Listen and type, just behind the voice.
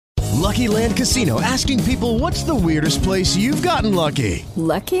Lucky Land Casino, asking people, what's the weirdest place you've gotten lucky?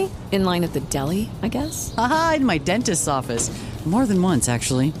 Lucky? In line at the deli, I guess? Aha, in my dentist's office. More than once,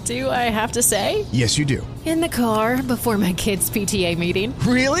 actually. Do I have to say? Yes, you do. In the car before my kids' PTA meeting.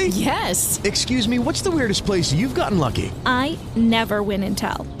 Really? Yes. Excuse me, what's the weirdest place you've gotten lucky? I never win and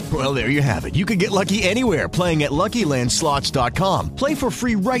tell. Well, there you have it. You can get lucky anywhere, playing at LuckyLandSlots.com. Play for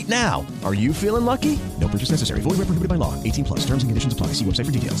free right now. Are you feeling lucky? No purchase necessary. Void where prohibited by law. 18 plus. Terms and conditions apply. See website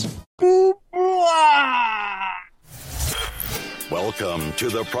for details. Welcome to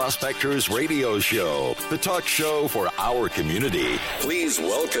the Prospectors Radio Show, the talk show for our community. Please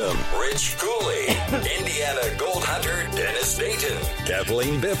welcome Rich Cooley, Indiana Gold Hunter Dennis Dayton,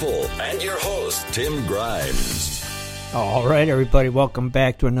 Kathleen Biffle, and your host, Tim Grimes. All right, everybody, welcome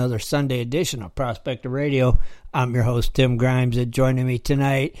back to another Sunday edition of Prospector Radio. I'm your host, Tim Grimes, and joining me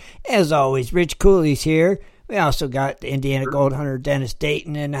tonight, as always, Rich Cooley's here. We also got the Indiana Gold Hunter Dennis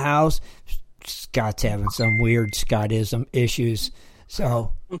Dayton in the house. Scott's having some weird Scottism issues,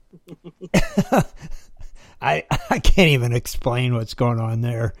 so I can't even explain what's going on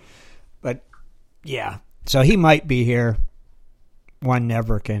there. But, yeah, so he might be here. One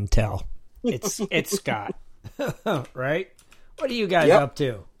never can tell. It's Scott. Right? What are you guys up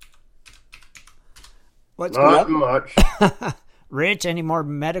to? What's Not much. Rich, any more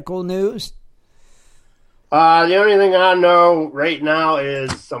medical news? The only thing I know right now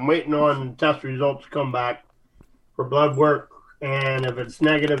is I'm waiting on test results to come back for blood work, and if it's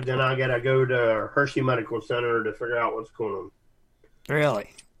negative, then I gotta go to Hershey Medical Center to figure out what's going on.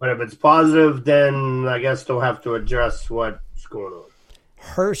 Really? But if it's positive, then I guess they'll have to address what's going on.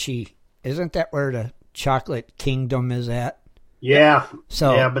 Hershey, isn't that where the chocolate kingdom is at? Yeah.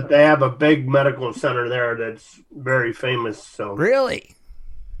 So yeah, but they have a big medical center there that's very famous. So really?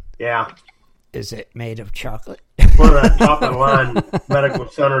 Yeah. Is it made of chocolate? One of the top of the line medical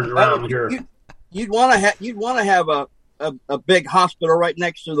centers around here. You'd want to have a big hospital right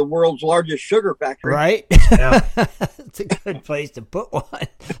next to the world's largest sugar factory, right? Yeah. It's a good place to put one.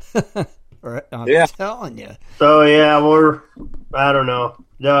 I'm telling you. So yeah, I don't know.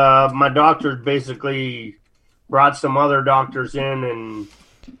 My doctors basically brought some other doctors in, and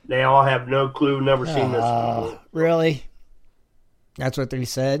they all have no clue, never seen this before. Really? That's what they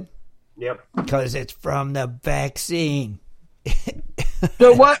said? Yep. Because it's from the vaccine.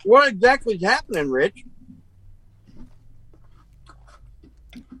 So what exactly is happening, Rich?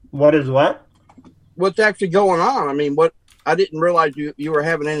 What is what? What's actually going on? I mean, I didn't realize you were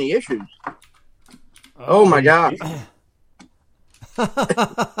having any issues. Oh my gosh.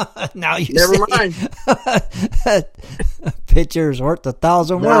 Now you never see, mind. Pictures worth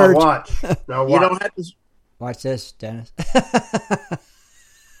 1,000 words. Now watch. You don't have to watch this, Dennis.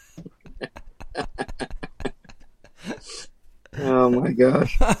 Oh my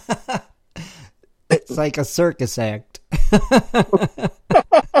gosh. It's like a circus act.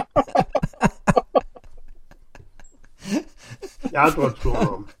 That's what's going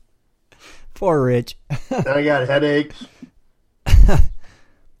on. Poor Rich. I got headaches.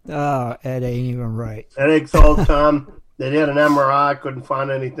 Oh, Ed ain't even right. Headaches all the time. They did an MRI, couldn't find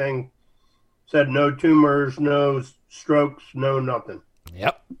anything. Said no tumors, no strokes, no nothing.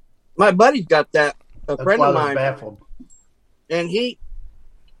 Yep. My buddy's got that. That's Friend why of they're mine. baffled. And he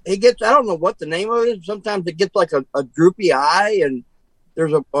gets, I don't know what the name of it is. Sometimes it gets like a droopy eye, and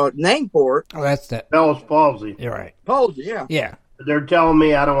there's a name for it. Oh, that's that. Bell's palsy. You're right. Palsy, yeah. Yeah. They're telling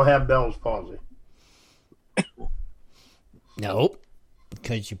me I don't have Bell's palsy. Nope.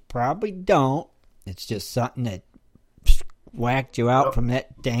 Because you probably don't. It's just something that whacked you out from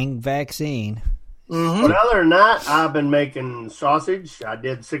that dang vaccine. Mm-hmm. But other than that, I've been making sausage. I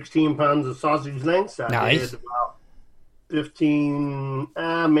did 16 pounds of sausage links. I did about 15,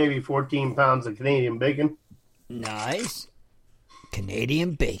 maybe 14 pounds of Canadian bacon. Nice.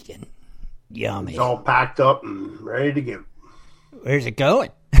 Canadian bacon. Yummy. It's all packed up and ready to go. Where's it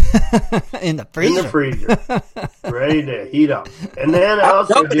going? In the freezer. In the freezer. Ready to heat up. And then I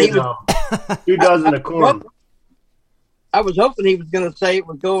also did 2 dozen of corn. I was hoping he was going to say it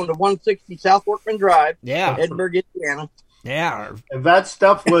was going to 160 South Workman Drive, Edinburgh, Indiana. Yeah. If that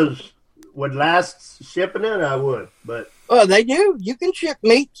stuff would last shipping it, I would. But they do. You can ship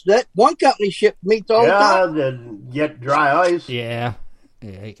meats. That one company ships meats all the time. Yeah, get dry ice. Yeah.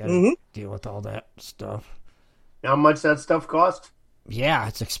 Yeah, you got to deal with all that stuff. How much that stuff cost? Yeah,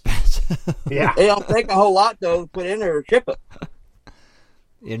 it's expensive. Yeah. It don't take a whole lot, though, to put in there or ship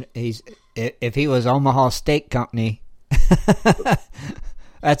it. If he was Omaha Steak Company,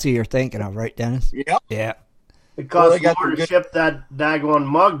 that's who you're thinking of, right, Dennis? Yep. Yeah. It cost more to ship that daggone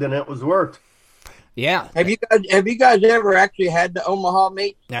mug than it was worth. Yeah. Have you guys ever actually had the Omaha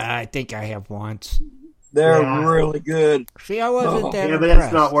meat? I think I have once. They're Yeah. really good. See, I wasn't that Yeah, but impressed.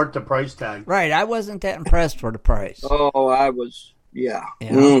 that's not worth the price tag. Right, I wasn't that impressed for the price. Oh, I was. Yeah.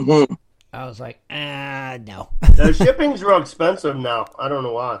 Yeah. Mm-hmm. I was like, no. The shipping's real expensive now. I don't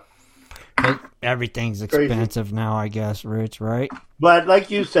know why. Everything's Crazy. expensive now, I guess, Rich, right? But like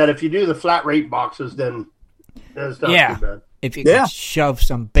you said, if you do the flat rate boxes, then it's not Yeah. too bad. If you Yeah. could shove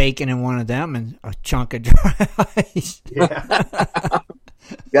some bacon in one of them and a chunk of dry ice. Yeah.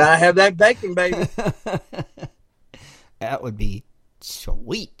 Gotta have that bacon, baby. That would be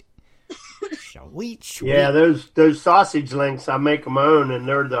sweet. Sweet. Yeah, those sausage links, I make my own, and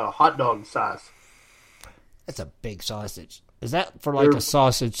they're the hot dog size. That's a big sausage. Is that for like a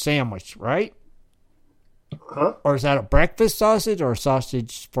sausage sandwich, right? Huh? Or is that a breakfast sausage or a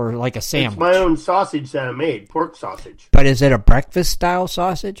sausage for like a sandwich? It's my own sausage that I made, pork sausage. But is it a breakfast style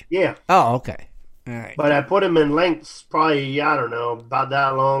sausage? Yeah, Oh, okay. All right. but I put them in lengths, probably, I don't know, about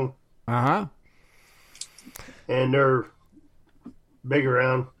that long, Uh-huh. and they're big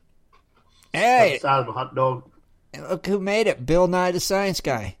around, Hey, the size of a hot dog. look who made it. Bill Nye the Science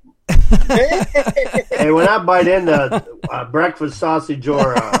Guy. Hey, when I bite into a breakfast sausage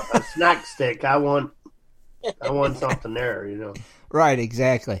or a snack stick, I want something there, you know. Right,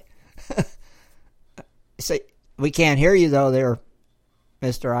 exactly. See, we can't hear you, though, there,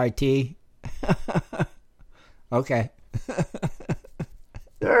 Mr. IT. Okay.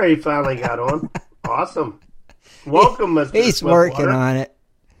 There, he finally got on. Awesome. Welcome, Mr. He's working Swiftwater. on it.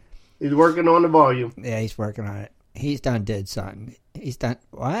 He's working on the volume. Yeah, he's working on it. He's did something. He's done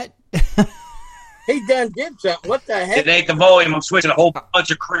what? He done did something. What the heck? It ain't the volume. I'm switching a whole bunch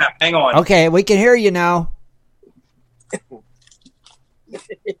of crap. Hang on. Okay, we can hear you now.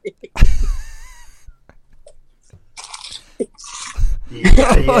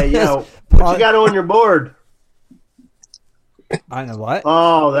 Yeah. What you got on your board? On the what?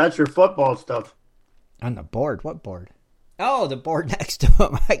 Oh, that's your football stuff. On the board? What board? Oh, the board next to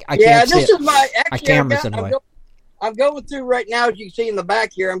him. I Yeah, can't see this it. is my. My Actually, camera's in the way. I'm going through right now, as you can see in the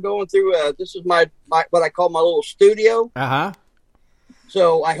back here. I'm going through. This is my what I call my little studio. Uh-huh.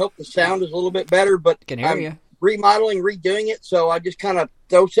 So I hope the sound is a little bit better. But Can hear I'm you. remodeling, redoing it. So I just kind of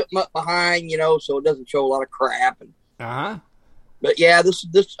throw something up behind, so it doesn't show a lot of crap. Uh-huh. But yeah, this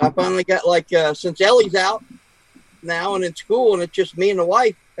I finally got since Ellie's out now and in school, and it's just me and the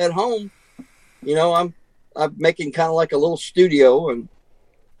wife at home. I'm making kind of like a little studio, and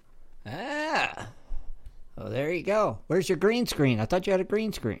Oh, there you go. Where's your green screen? I thought you had a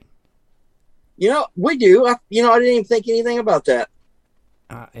green screen. we do. I didn't even think anything about that.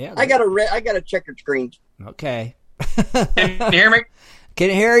 Yeah. I got a checkered screen. Okay. Can you hear me? Can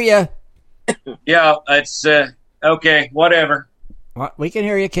hear you. Yeah, it's okay. Whatever. What? We can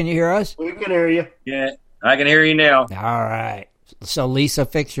hear you. Can you hear us? We can hear you. Yeah, I can hear you now. All right. So Lisa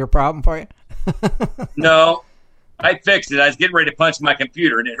fixed your problem for you? No, I fixed it. I was getting ready to punch my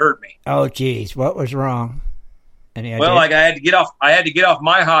computer, and it hurt me. Oh, geez. What was wrong? Any idea? Well, I had to get off. I had to get off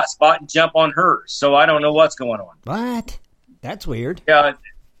my hotspot and jump on hers. So I don't know what's going on. What? That's weird. Yeah,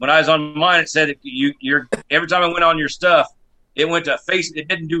 when I was on mine, it said if you're every time I went on your stuff, it went to It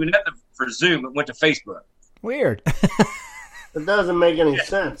didn't do nothing for Zoom. It went to Facebook. Weird. It doesn't make any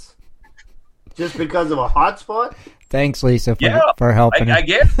sense. Just because of a hotspot? Thanks, Lisa, for Yeah, helping. I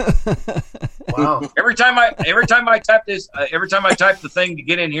get. Wow. Every time I type this, every time I type the thing to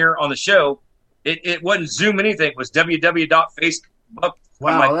get in here on the show, it wasn't Zoom anything. It was www.facebook.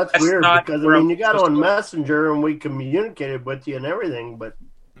 Wow, that's weird not because, where I'm you got supposed on to go. Messenger and we communicated with you and everything, but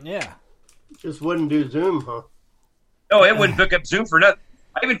Yeah. just wouldn't do Zoom, huh? No, it wouldn't pick up Zoom for nothing.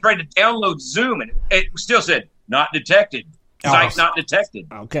 I even tried to download Zoom, and it still said not detected. Site not detected.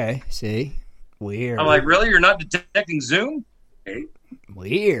 Okay. See? Weird. I'm like, really? You're not detecting Zoom? Okay.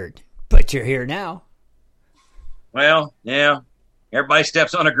 Weird. But you're here now. Well, yeah. Everybody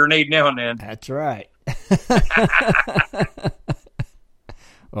steps on a grenade now and then. That's right.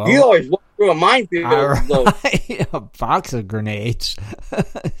 Well, You always walk through a minefield, all though. right. A box of grenades.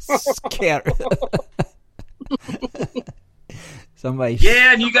 Scatter. Somebody.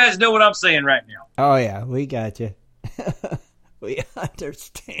 Yeah, and you guys know what I'm saying right now. Oh, yeah. We got you. We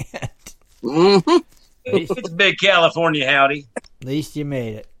understand. Mm-hmm. It's big California, howdy. At least you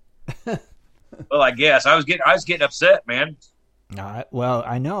made it. Well, I guess I was getting upset, man. Well,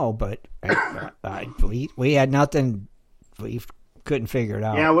 I know, but we had nothing. We couldn't figure it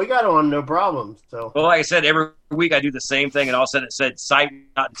out. Yeah, we got on no problems. So Well, like I said, every week I do the same thing, and all of a sudden it said site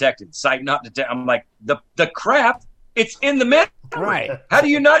not detected. Site not detected. I'm like, the crap. It's in the memory. Right. How do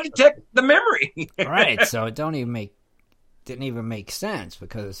you not detect the memory? Right. So it don't even make didn't even make sense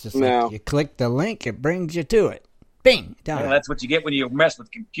because it's just No. like you click the link, it brings you to it. Bing, done. Well, that's what you get when you mess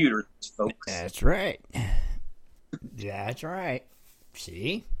with computers, folks. That's right. That's right.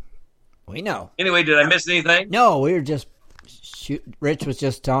 See? We know. Anyway, did I miss anything? No, we were just Rich was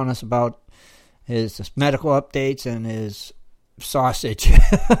just telling us about his medical updates and his sausage.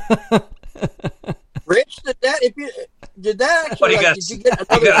 Rich, did that actually? What, you got, did you get you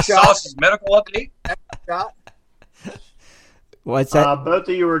another got a shot? sausage medical update? Shot? What's that? Both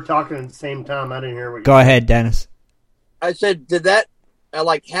of you were talking at the same time. I didn't hear what you Go ahead, Dennis. I said, did that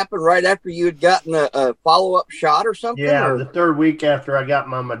happen right after you had gotten a follow up shot or something? Yeah, or? the third week after I got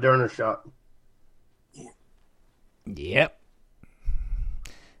my Moderna shot. Yep.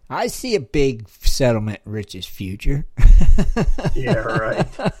 I see a big settlement in Rich's future. Yeah, right.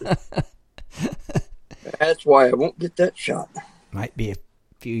 That's why I won't get that shot. Might be a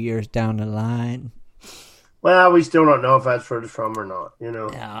few years down the line. Well, we still don't know if that's from or not, you know.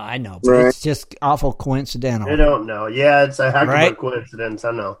 No, I know, but Right. it's just awful coincidental. I don't know. Yeah, it's a heck of Right? a coincidence,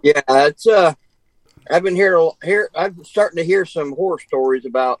 I know. Yeah, it's I've been I'm starting to hear some horror stories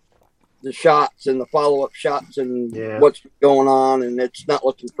about the shots and the follow up shots and Yeah. what's going on, and it's not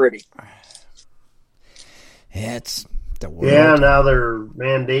looking pretty. Yeah, it's the world. Yeah, now they're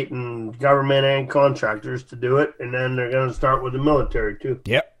mandating government and contractors to do it, and then they're going to start with the military, too.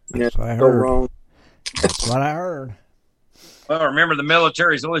 Yep. That's what I So heard. wrong. That's what I heard. Well, remember, the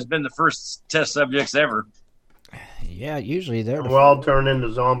military's always been the first test subjects ever. Yeah, usually they're We'll all turn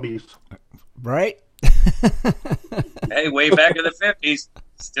into zombies. right. Hey, way back in the 50s,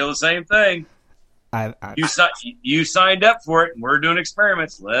 still the same thing. I You signed up for it, and we're doing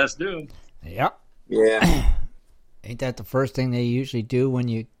experiments. Let's do them. Yep. Yeah. Ain't that the first thing they usually do when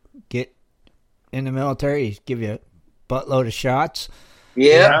you get in the military? You give you a buttload of shots,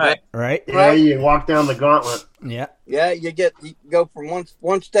 Yeah. Right. right? Yeah, you walk down the gauntlet. Yeah. Yeah, you go from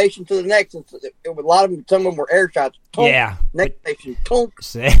one station to the next. And a lot of them, some of them were air shots. Tonk. Yeah. Next station, tonk.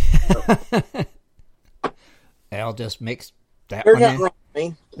 See? They'll just mix that There's one nothing in. wrong with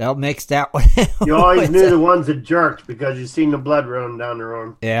me. They'll mix that one in. You always knew the ones that jerked because you seen the blood running down their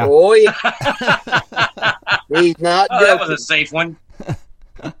arm. Yeah. Oh, yeah. He's not Oh, that was joking. a safe one.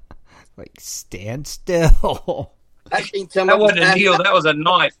 Like, stand still. I've seen some That of them wasn't a pass needle. out. That was a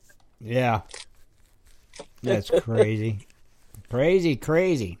knife. Yeah. That's crazy.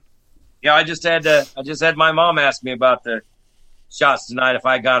 Crazy. Yeah, I just had my mom ask me about the shots tonight if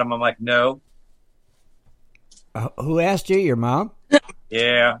I got them. I'm like, no. Who asked you? Your mom?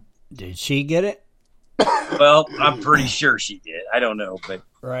 Yeah. Did she get it? Well, I'm pretty sure she did. I don't know, but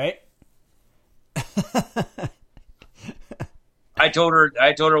Right. I told her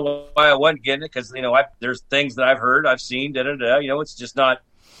why I wasn't getting it because there's things that I've heard, I've seen, it's just not,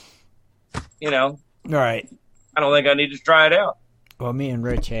 Right. I don't think I need to try it out. Well, me and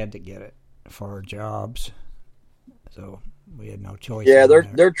Rich had to get it for our jobs, so we had no choice. Yeah, in there.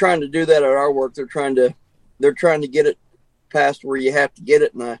 they're trying to do that at our work. They're trying to get it past where you have to get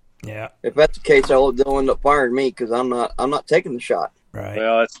it, and Yeah. if that's the case, they'll end up firing me because I'm not taking the shot. Right.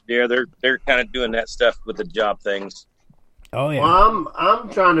 Well, they're kind of doing that stuff with the job things. Oh yeah. Well, I'm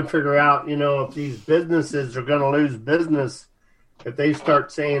trying to figure out, if these businesses are going to lose business if they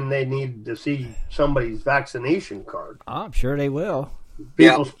start saying they need to see somebody's vaccination card. I'm sure they will.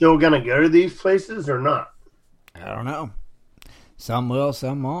 People still going to go to these places or not? I don't know. Some will,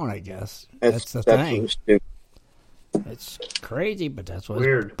 some won't. I guess that's the thing. Stupid. It's crazy, but that's what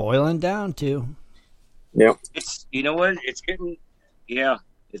Weird. it's boiling down to. Yep. It's what it's getting. Yeah,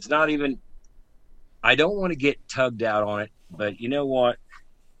 it's not even. I don't want to get tugged out on it, but you know what?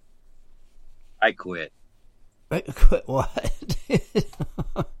 I quit. What?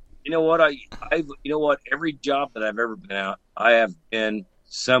 You know what? You know what? Every job that I've ever been out, I have been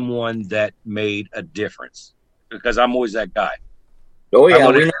someone that made a difference because I'm always that guy. Oh yeah.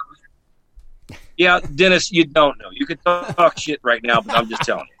 I'm we gonna- know. Yeah, Dennis, you don't know. You can talk shit right now, but I'm just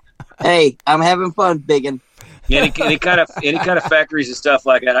telling you. Hey, I'm having fun, biggin. Any kind of factories and stuff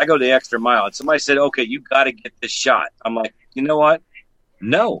like that, I go the extra mile. And somebody said, "Okay, you got to get this shot." I'm like, you know what?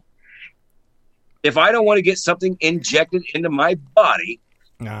 No. If I don't want to get something injected into my body,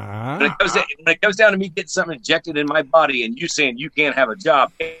 when it comes down to me getting something injected in my body, and you saying you can't have a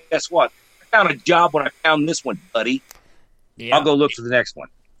job, guess what? I found a job when I found this one, buddy. Yeah. I'll go look for the next one.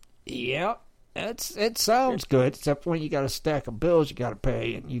 Yep. It sounds good, except when you got a stack of bills you got to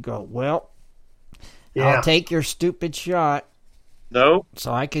pay, and you go, well, Yeah. I'll take your stupid shot No,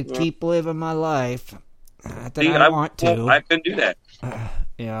 so I can keep living my life. Not that See, I want to. I couldn't do that.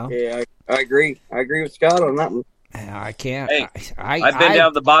 You know? Yeah, I agree. I agree with Scott on that one. I can't. Hey, I've I've been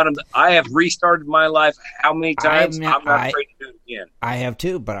down the bottom. I have restarted my life how many times? I'm I'm not- not afraid to do it again. I have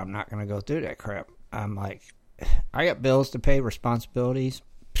too, but I'm not going to go through that crap. I'm like, I got bills to pay, responsibilities.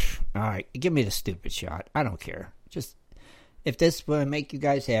 All right, give me the stupid shot. I don't care. Just if this will make you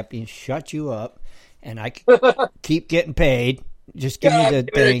guys happy and shut you up, and I can keep getting paid, just give me the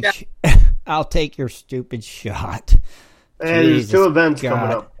thing. I'll take your stupid shot. And there's Jesus 2 events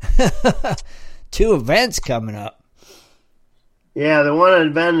God. coming up. 2 events coming up. Yeah, the one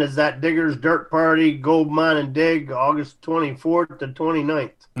event is that Diggers Dirt Party Gold Mine and Dig, August 24th to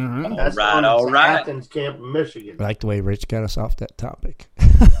 29th. Mm-hmm. That's All right. Athens Camp in Michigan. I like the way Rich got us off that topic.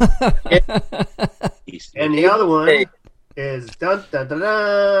 And the other one is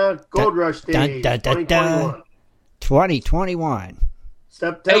Gold Rush Day 2021. 2021.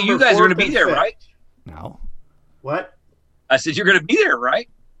 September Hey, you guys are going to 4th be and there, 5th. right? No. What? I said you're going to be there, right?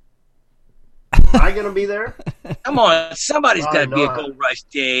 Am I going to be there? Come on, somebody's got to Probably be at not. Gold Rush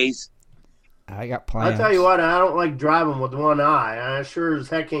Days. I got plans. I'll tell you what, I don't like driving with one eye. I sure as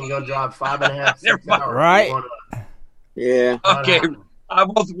heck ain't going to drive 5.5, 6 hours. Right. With one eye. Yeah. Not Okay, happening.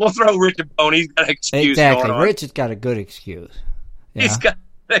 we'll throw Rich a bone. He's got an excuse Exactly. going on. Rich has got a good excuse. Yeah. He's got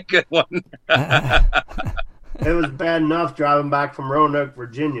a good one. It was bad enough driving back from Roanoke,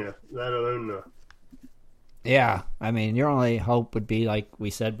 Virginia, let alone the... Yeah. I mean, your only hope would be, like we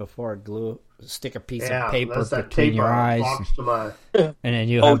said before, stick a piece Yeah, of paper that's that between tape your eyes, box to my... and then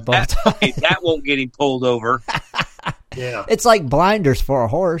you Oh, have both. that won't get him pulled over. Yeah. It's like blinders for a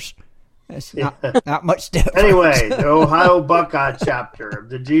horse. It's not much different. Anyway, the Ohio Buckeye chapter of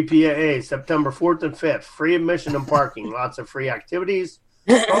the GPAA, September 4th and 5th. Free admission and parking. Lots of free activities.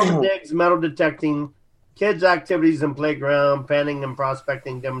 Golden digs, metal detecting, kids' activities and playground, panning and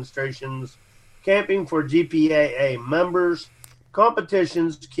prospecting demonstrations, camping for GPAA members,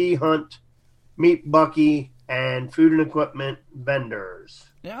 competitions, key hunt, meet Bucky, and food and equipment vendors.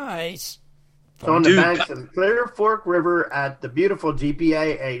 Nice. It's on the Dude. banks of the Clear Fork River at the beautiful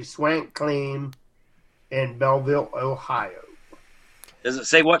GPAA Swank Claim in Belleville, Ohio. Does it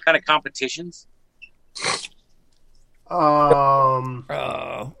say what kind of competitions?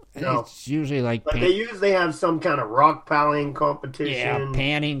 No. It's usually like But they usually have some kind of rock piling competition, panning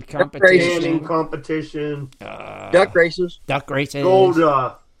panning competition, competition, Duck races. duck races. gold,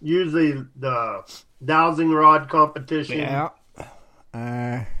 usually the dowsing rod competition. Yeah.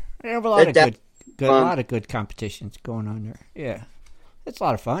 They have a lot of That- a lot of good competitions going on there. Yeah. It's a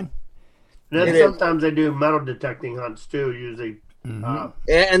lot of fun. And then It is. sometimes they do metal detecting hunts too, usually. And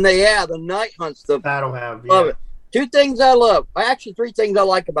the night hunts. That'll have, Love yeah. it. 2 things I love. Actually, 3 things I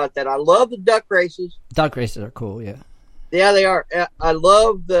like about that. I love the duck races. Duck races are cool, yeah. Yeah, they are. I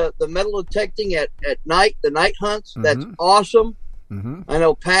love the metal detecting at night, the night hunts. That's awesome. Mm-hmm. I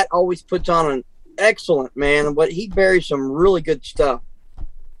know Pat always puts on an excellent, man, but he buries some really good stuff.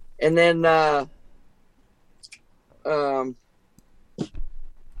 And then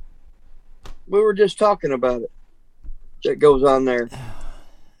we were just talking about it. That goes on there.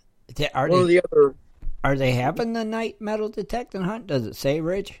 Are they having the night metal detecting hunt? Does it say,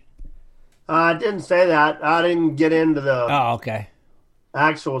 Rich? I didn't say that. I didn't get into the Oh, okay.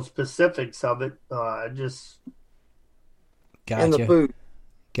 actual specifics of it. I just Gotcha. And the food.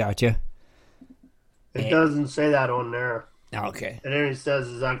 Gotcha. it doesn't say that on there. Okay. It only says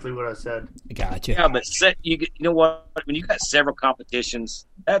exactly what I said. Gotcha. Yeah, but you know what? When you got several competitions,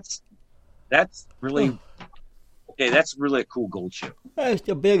 that's really okay. That's really a cool gold show. It's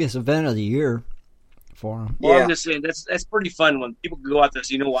the biggest event of the year for them. Well, Yeah. I'm just saying that's pretty fun when people can go out there and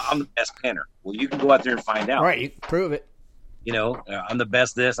say, you know what, I'm the best panner. Well, you can go out there and find out. Right, you can prove it. You know, I'm the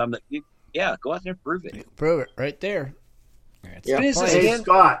best. This, yeah. Go out there and prove You it. can prove it right there. That's Yeah. the What is this plan. Hey, again?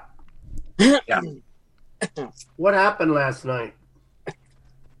 Scott, Yeah. what happened last night?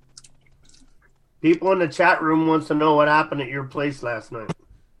 People in the chat room wants to know what happened at your place last night.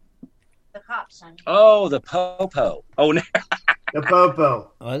 The cops, honey. Oh, the popo. Oh, no. The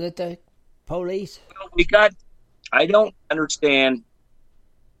popo. Was it the police? We got. I don't understand.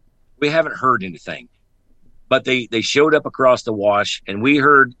 We haven't heard anything, but they showed up across the wash, and we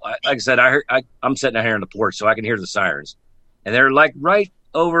heard. Like I said, I'm sitting out here on the porch, so I can hear the sirens, and they're like right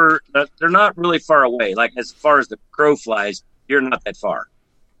over. They're not really far away. Like as far as the crow flies, you're not that far.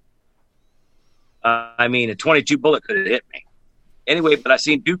 I mean, a 22 bullet could have hit me. Anyway, but I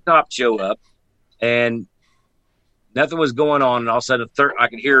seen two cops show up, and nothing was going on. And all of a sudden, I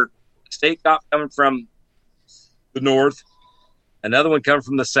could hear a state cop coming from the north, another one coming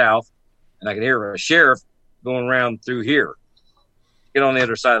from the south, and I could hear a sheriff going around through here, get on the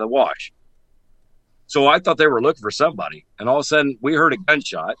other side of the wash. So I thought they were looking for somebody, and all of a sudden, we heard a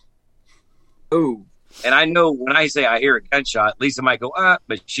gunshot. Ooh. And I know when I say I hear a gunshot, Lisa might go,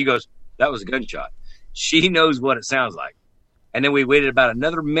 but she goes, that was a gunshot. She knows what it sounds like. And then we waited about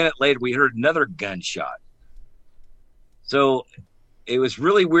another minute later. We heard another gunshot. So it was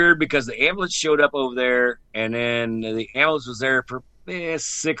really weird because the ambulance showed up over there, and then the ambulance was there for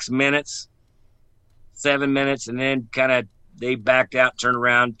 6 minutes, 7 minutes, and then kind of they backed out, turned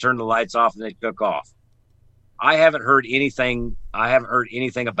around, turned the lights off, and they took off. I haven't heard anything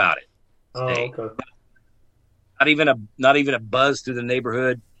about it. Oh, okay. Not even a buzz through the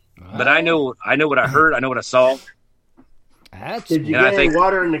neighborhood. But I know what I heard. I know what I saw. Did you get any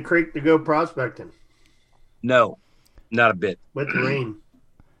water in the creek to go prospecting? No, not a bit. With the rain?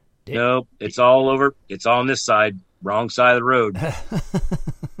 Nope. It's all over. It's on this side. Wrong side of the road.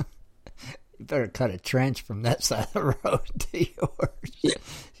 You better cut a trench from that side of the road to yours.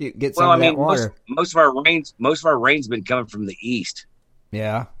 You get Well, some I of mean, that water. most of our rain's been coming from the east.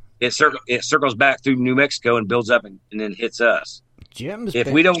 Yeah. It circles back through New Mexico and builds up and then hits us.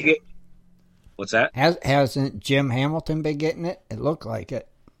 We don't get what's that? Hasn't Jim Hamilton been getting it? It looked like it.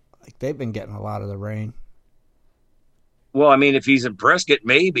 Like they've been getting a lot of the rain. Well, I mean, if he's in Prescott,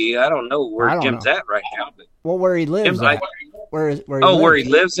 maybe. I don't know where Jim's at right now. But well, where he lives at. Where he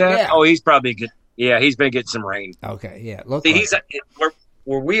lives at? Yeah. Oh, he's probably good. Yeah, he's been getting some rain. Okay, yeah. Look, see, he's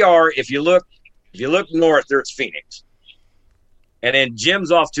where we are. If you look north, there's Phoenix, and then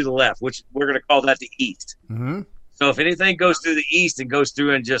Jim's off to the left, which we're going to call that the east. Mm-hmm. So if anything goes through the east and goes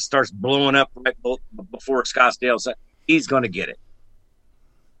through and just starts blowing up right before Scottsdale, he's going to get it.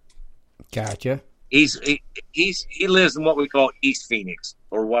 Gotcha. He lives in what we call East Phoenix,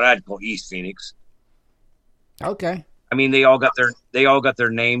 or what I'd call East Phoenix. Okay. I mean, they all got their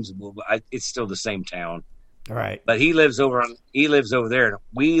names. It's still the same town. All right. But he lives over there, and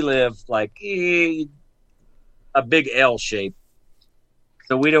we live like a big L shape.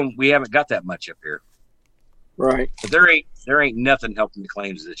 So we haven't got that much up here. Right. But there ain't nothing helping the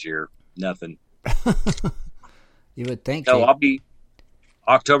claims this year. Nothing. You would think so.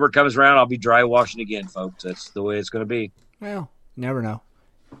 October comes around, I'll be dry washing again, folks. That's the way it's going to be. Well, never know.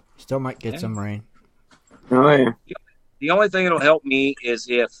 Still might get some rain. Oh, yeah. The only thing that'll help me is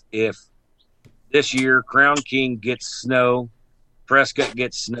if this year Crown King gets snow, Prescott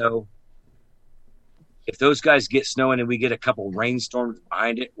gets snow. If those guys get snow and then we get a couple rainstorms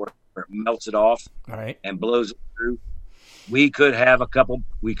behind it where it melts it off, all right, and blows it through, we could have a couple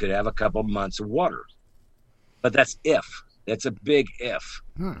months of water. But that's if. That's a big if.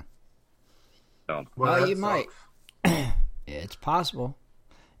 So, well, you might. It's possible.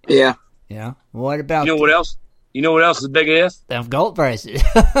 Yeah. Yeah. What about what else? You know what else is a big if? Them gold prices.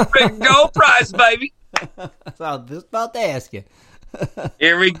 Big gold price, baby. That's what I was just about to ask you.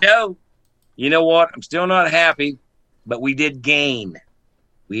 Here we go. You know what? I'm still not happy, but we did gain.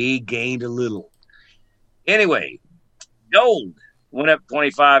 We gained a little. Anyway, gold went up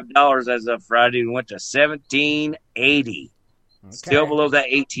 $25 as of Friday. We went to $17.80. Okay. Still below that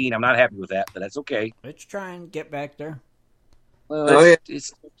 18. I'm not happy with that, but that's okay. Let's try and get back there. Well,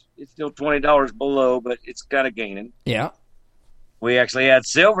 it's still $20 below, but it's kind of gaining. Yeah. We actually had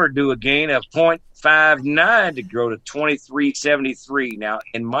silver do a gain of 0.59 to grow to $23.73. Now,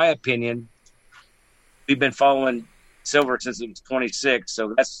 in my opinion, we've been following silver since it was 26,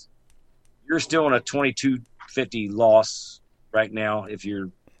 so you're still in a $22.50 loss right now if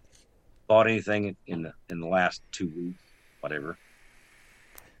you're bought anything in the last 2 weeks, whatever.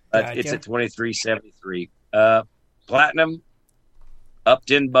 Gotcha. It's at $23.73. Platinum up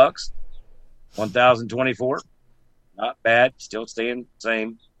 $10, 1,024. Not bad, still staying the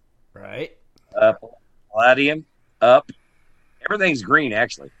same. Right. Palladium up. Everything's green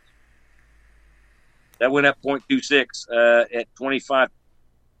actually. That went up 0.26 at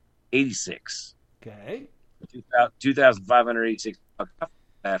 $25.86. Okay. 2,586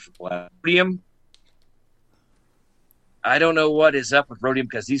 after rhodium. I don't know what is up with rhodium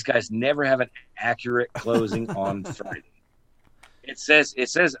because these guys never have an accurate closing on Friday. It says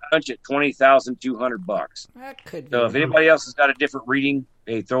hunch at $20,200. That could be. So if anybody else has got a different reading,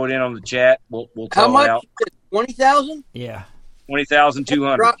 hey, throw it in on the chat. We'll How tell much? it out. 20,000? Yeah.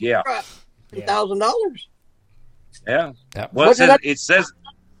 20,200. Yeah. $10,000. Yeah. That, Well, it says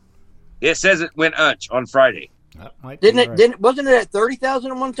it went hunch on Friday. that might Didn't be it? right. Wasn't it at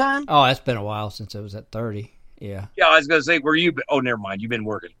 30,000 at one time? Oh, it's been a while since it was at 30. Yeah. Yeah, I was gonna say, where you? Oh, never mind. You've been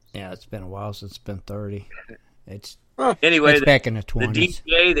working. Yeah, it's been a while since it's been 30. It's Anyway, it's back in the the 20s.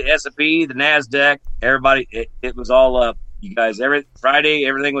 DCA, the S&P, the NASDAQ, everybody, it was all up. You guys, Friday,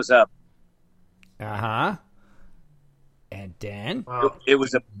 everything was up. Uh-huh. And then? It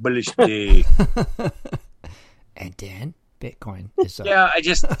was a bullish day. And then? Bitcoin is up. Yeah, I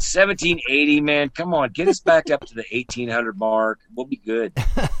just 1780, man. Come on, get us back up to the 1800 mark. We'll be good.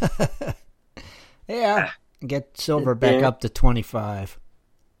 Yeah, get silver back up to 25.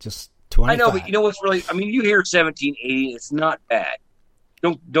 Just 25. I know, but you know what's really? I mean, you hear 1780, it's not bad.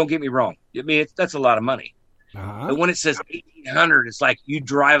 Don't get me wrong. I mean, that's a lot of money. But when it says 1800, it's like you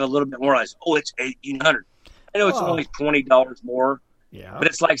drive a little bit more. Like, oh, it's 1800. I know it's only $20 more. Yeah, but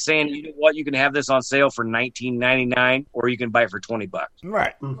it's like saying, you know what? You can have this on sale for $19.99, or you can buy it for $20.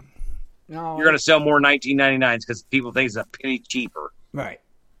 Right. No, you're going to sell more 19.99s because people think it's a penny cheaper. Right.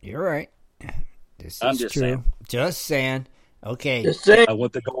 You're right. This I'm is just true. saying. Just saying. Okay. Just saying. I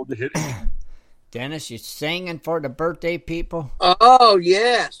want the gold to hit. Dennis, you singing for the birthday people? Oh,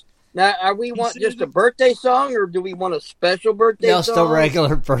 yes. Now, are we want just a birthday song, or do we want a special birthday song? Just a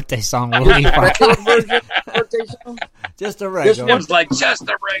regular birthday song will be fine. Birthday song? Just a regular. Just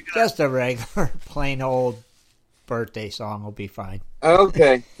a regular. Just a regular, plain old birthday song will be fine.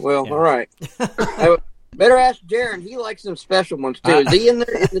 Okay. Well, all right. Better ask Jaron. He likes some special ones, too. Is he in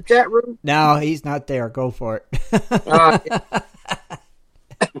the chat room? No, he's not there. Go for it.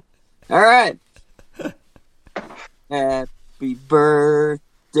 All right. Happy birthday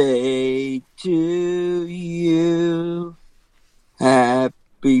to you.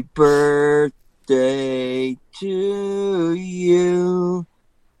 Happy birthday to you.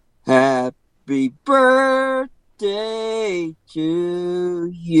 Happy birthday to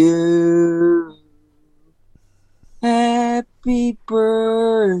you. Happy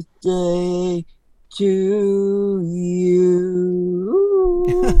birthday to you.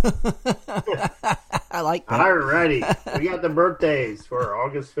 I like that. All righty. We got the birthdays for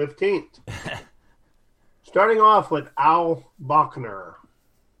August 15th. Starting off with Al Bachner,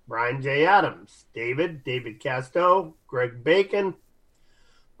 Brian J. Adams, David Casto, Greg Bacon.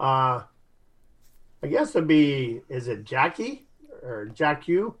 I guess it'd be, is it Jackie or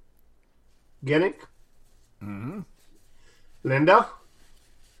Jacku Ginnick? Mm-hmm. Linda,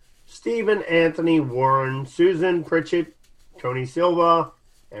 Stephen Anthony Warren, Susan Pritchett, Tony Silva,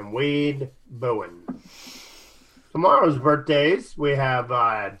 and Wade Bowen. Tomorrow's birthdays, we have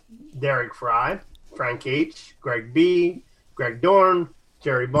Derek Fry, Frank H., Greg B., Greg Dorn,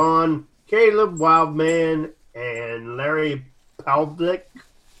 Jerry Bond, Caleb Wildman, and Larry Pavlik,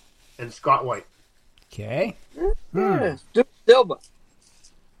 and Scott White. Okay. Yeah. Silva.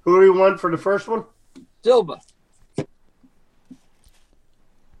 Who do you want for the first one? Silva.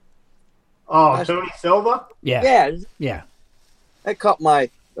 Oh, Tony Silva? Yeah. Yeah. That caught my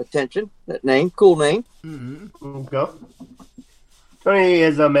attention, that name. Cool name. Mm-hmm. Okay. Tony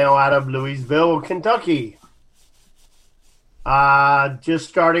is a male out of Louisville, Kentucky. Just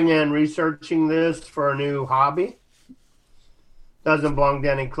starting and researching this for a new hobby. Doesn't belong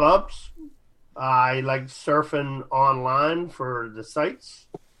to any clubs. I like surfing online for the sites.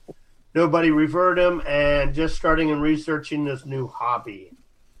 Nobody referred him, and just starting and researching this new hobby.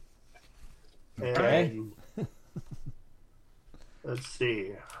 Okay. And let's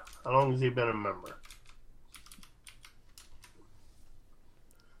see. How long has he been a member?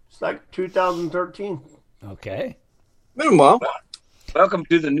 It's like 2013. Okay. Been a while. Welcome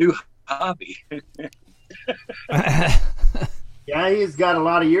to the new hobby. Yeah, he's got a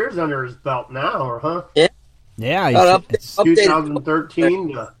lot of years under his belt now, huh? Yeah. Yeah. It's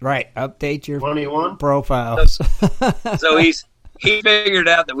 2013 to right. Update your 21 profiles. So he figured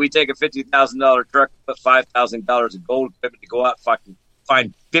out that we take a $50,000 truck, put $5,000 of gold equipment to go out and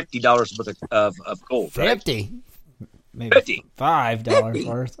find $50 worth of gold. Right? 50. Maybe $5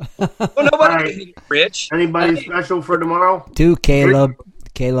 worth. Well, nobody rich. Anybody special for tomorrow? To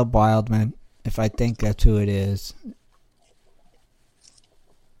Caleb Wildman, if I think that's who it is.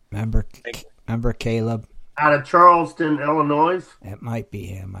 Remember Caleb? Out of Charleston, Illinois. It might be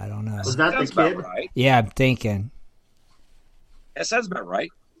him. I don't know. Was that the kid? Right. Yeah, I'm thinking. That sounds about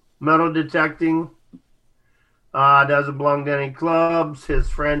right. Metal detecting. Doesn't belong to any clubs. His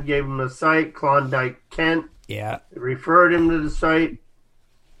friend gave him the site, Klondike Kent. Yeah. Referred him to the site.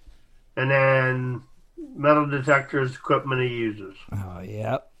 And then metal detectors, equipment he uses. Oh,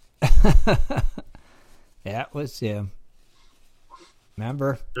 yep. That was him.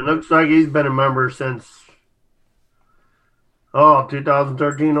 Remember? It looks like he's been a member since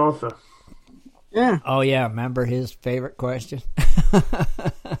 2013 also. Yeah. Oh, yeah. Remember his favorite question?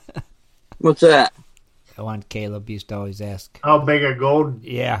 What's that? The one Caleb used to always ask. How big a gold?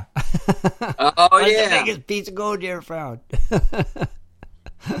 Yeah. Oh, What's yeah. the biggest piece of gold you ever found?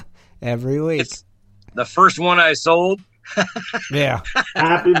 Every week. It's the first one I sold. Yeah.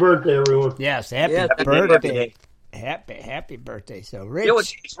 Happy birthday, everyone. Yes, happy Yeah, birthday. Happy birthday. So, Rich. You know,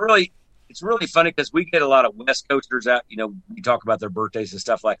 it's it's really funny because we get a lot of West Coasters out. You know, we talk about their birthdays and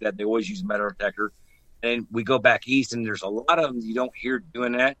stuff like that. They always use a metal detector. And we go back east, and there's a lot of them you don't hear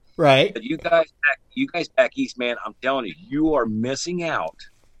doing that. Right. But you guys back east, man, I'm telling you, you are missing out.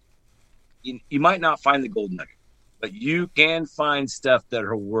 You might not find the gold nugget, but you can find stuff that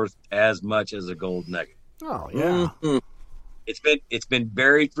are worth as much as a gold nugget. Oh yeah. Mm-hmm. It's been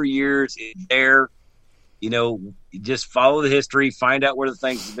buried for years. It's there. You know, you just follow the history, find out where the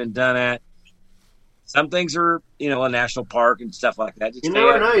things have been done at. Some things are, you know, a national park and stuff like that. Just You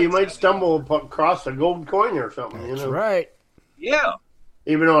never know. You might stumble across a gold coin or something. That's you know, right. Yeah.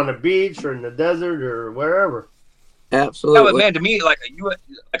 even on the beach or in the desert or wherever. Absolutely. No, but man, to me, like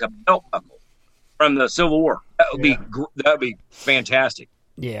a belt buckle from the Civil War. That would be fantastic.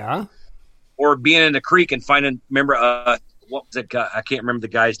 Yeah. Or being in the creek and finding. Remember, what was it? I can't remember the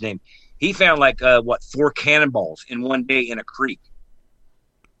guy's name. He found 4 cannonballs in one day in a creek.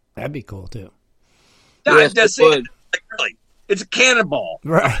 That'd be cool too. Yes, that's it. Like, really, it's a cannonball.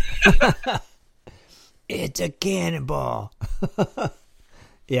 Right. It's a cannonball.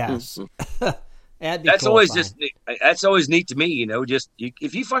 Yes. That's cool always find. just neat. That's always neat to me. You know,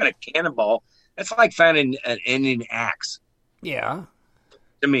 if you find a cannonball, that's like finding an Indian axe. Yeah.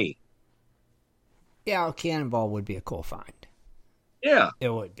 To me. Yeah, a cannonball would be a cool find. Yeah. It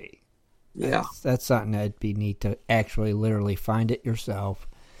would be. Yeah. That's something that'd be neat to actually literally find it yourself,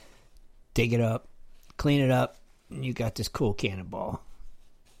 dig it up, clean it up, and you got this cool cannonball.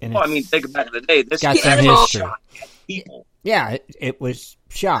 And Well, I mean, think back in the day. This got some cannonball history. shot people. Yeah, it was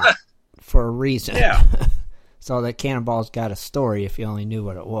shot for a reason. Yeah. So that cannonball's got a story if you only knew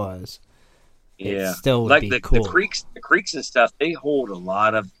what it was. Yeah. It still would like be cool. the creeks and stuff, they hold a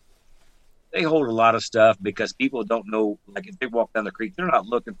lot of stuff because people don't know, like if they walk down the creek, they're not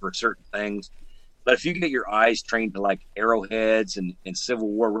looking for certain things. But if you get your eyes trained to like arrowheads and Civil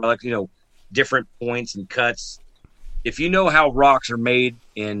War relics, you know, different points and cuts. If you know how rocks are made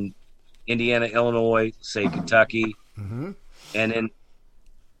in Indiana, Illinois, say Kentucky, Mm-hmm. and then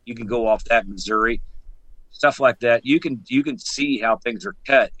you can go off that Missouri, stuff like that, you can see how things are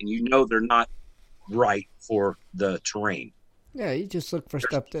cut, and you know they're not right for the terrain. Yeah, you just look for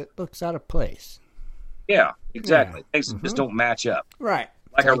stuff that looks out of place. Yeah, exactly. Yeah. Things just don't match up. Right.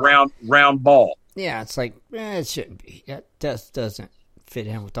 Like a round ball. Yeah, it's like, it shouldn't be. That just doesn't fit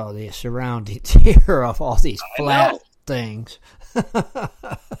in with all the surroundings here of all these flat things. But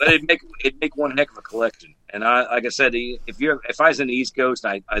it'd make one heck of a collection. And like I said, if I was in the East Coast,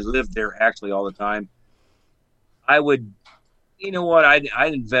 I lived there actually all the time. I would, you know what? I'd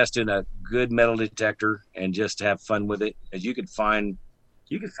invest in a good metal detector and just have fun with it. As you could find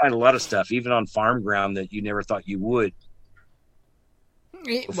a lot of stuff even on farm ground that you never thought you would.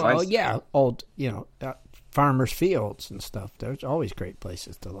 Well, yeah, old, farmers' fields and stuff. There's always great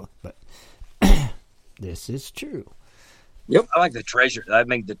places to look, but this is true. Yep. I like the treasure. I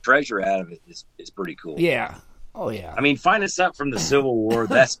think the treasure out of it is pretty cool. Yeah. Oh, yeah. I mean, finding stuff from the Civil War,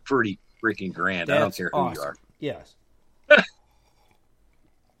 that's pretty freaking grand. I don't care who you are. Yes.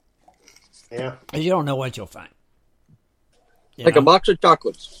 Yeah. You don't know what you'll find. Like a box of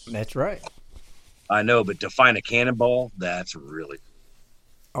chocolates. That's right. I know, but to find a cannonball, that's really cool.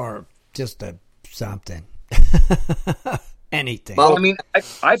 Or just something. Anything. Well, I mean,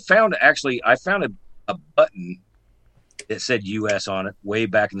 I found a button that said U.S. on it way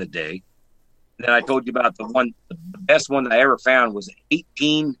back in the day. And then I told you about the best one that I ever found was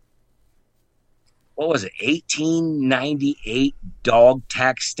 1898 dog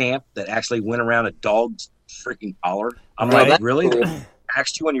tax stamp that actually went around a dog's freaking collar. I'm like, really? Cool. They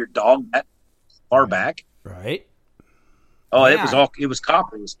taxed you on your dog that far back? Right. Oh, Yeah. it was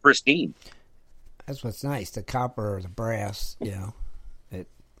copper. It was pristine. That's what's nice. The copper or the brass,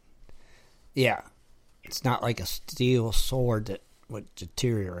 it's not like a steel sword that would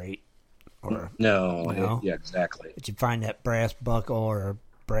deteriorate. Or No, yeah, exactly. But you find that brass buckle or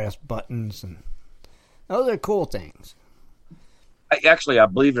brass buttons, and those are cool things. I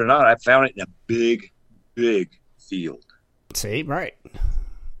believe it or not, I found it in a big, big field. See, right.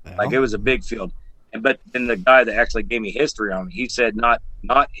 Like it was a big field. But then the guy that actually gave me history on it, he said not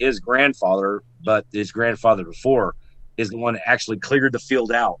his grandfather, but his grandfather before is the one that actually cleared the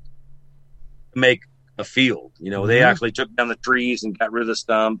field out to make a field. You know, they actually took down the trees and got rid of the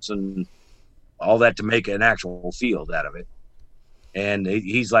stumps and all that to make an actual field out of it. And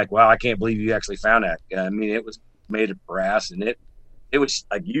he's like, wow, I can't believe you actually found that. I mean, it was made of brass, and it was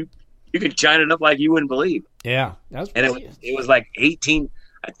like you could shine it up like you wouldn't believe. Yeah. It was like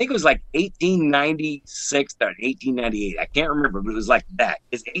 1896 or 1898. I can't remember, but it was like that.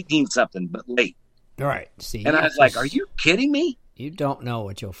 It's 18 something, but late. All right. See, and I was like, are you kidding me? You don't know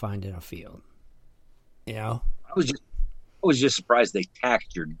what you'll find in a field. You know? I was just surprised they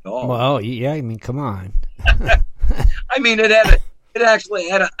taxed your dog. Well, yeah, I mean, come on. I mean, it actually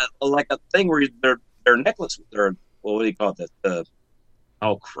had a thing where their necklace, what do you call it?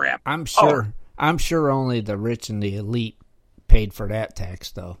 Oh crap! I'm sure only the rich and the elite paid for that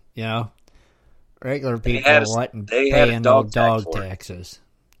tax, though. You know, regular people wasn't paying no dog taxes.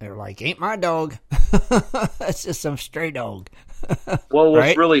 They're like, ain't my dog. That's just some stray dog. Well, what's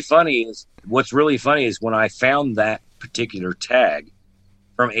right? really funny is when I found that particular tag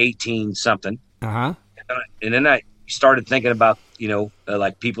from 18 something, and then I started thinking about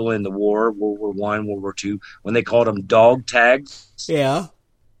like people in the war, World War I, World War II, when they called them dog tags. Yeah.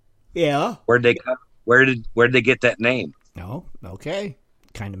 Where did they get that name? Oh, okay,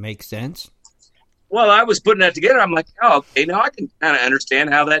 kind of makes sense. Well, I was putting that together. I'm like, oh, okay, now I can kind of understand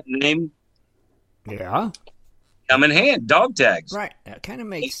how that name come in hand. Dog tags, right? That kind of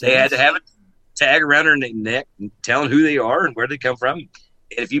makes sense. They had to have a tag around their neck and telling who they are and where they come from, and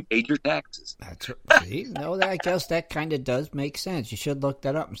if you paid your taxes. That's see, no, I guess that kind of does make sense. You should look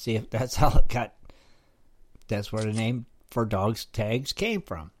that up and see if that's how it got. That's where the name for dogs tags came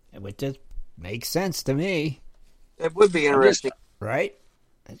from. It would just make sense to me. It would be interesting, right?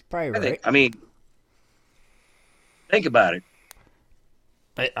 That's probably right. I mean, think about it.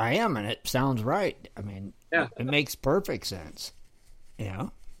 I am, and it sounds right. I mean, it makes perfect sense. You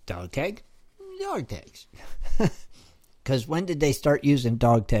know, dog tags. Because when did they start using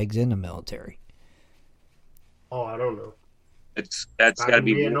dog tags in the military? Oh, I don't know. That's got to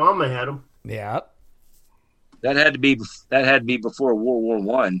be Vietnam. They had them. Yeah. That had to be before World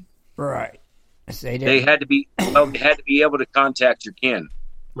War I. Right. They had to be able to contact your kin.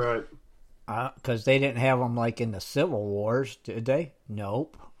 Right. Because they didn't have them like in the Civil Wars, did they?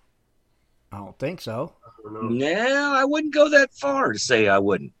 Nope. I don't think so. No, I wouldn't go that far to say I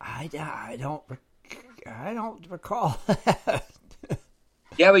wouldn't. I don't recall that.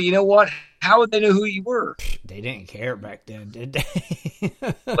 Yeah, but you know what? How would they know who you were? They didn't care back then, did they?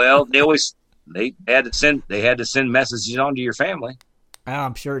 Well, they had to send messages on to your family.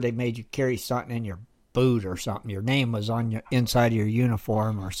 I'm sure they made you carry something in your boot or something. Your name was on your inside of your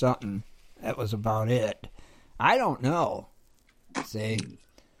uniform or something. That was about it. I don't know. See,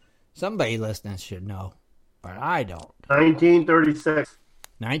 somebody listening should know, but I don't. 1936.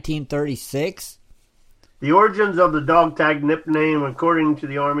 1936? The origins of the dog tag nickname, according to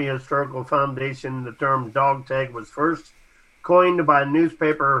the Army Historical Foundation, the term dog tag was first coined by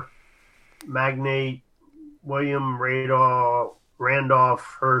newspaper magnate William Randolph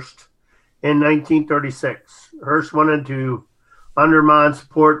Hearst in 1936. Hearst wanted to undermine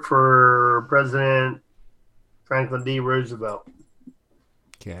support for President Franklin D. Roosevelt.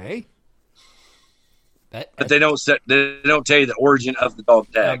 Okay. But they don't tell you the origin of the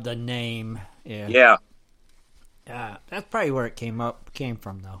dog tag. Of the name. Yeah. Yeah. That's probably where it came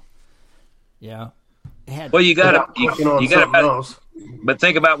from, though. Yeah. Well, you got to. But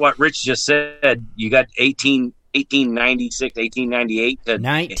think about what Rich just said. You got 1896, 1898 to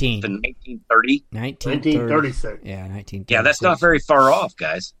 1930. 1936. Yeah, 1936. Yeah, that's not very far off,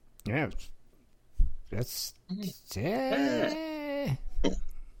 guys. Yeah. That's.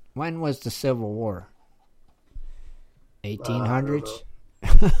 When was the Civil War? 1800s?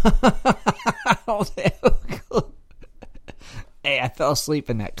 Hey, I fell asleep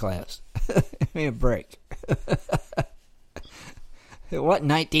in that class. Give me a break. What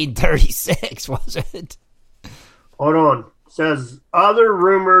 1936 was it? Hold on. It says other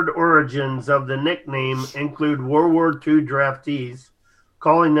rumored origins of the nickname include World War II draftees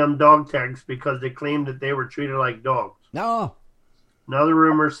calling them dog tags because they claimed that they were treated like dogs. No. Another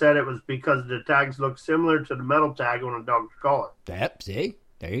rumor said it was because the tags looked similar to the metal tag on a dog's collar. Yep, see?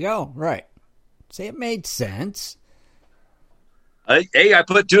 There you go. Right. See, it made sense. Hey, I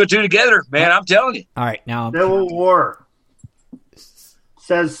put two and two together, man. I'm telling you. All right, now. Civil War.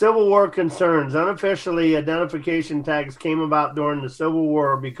 Says Civil War concerns. Unofficially, identification tags came about during the Civil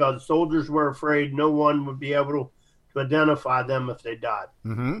War because soldiers were afraid no one would be able to identify them if they died.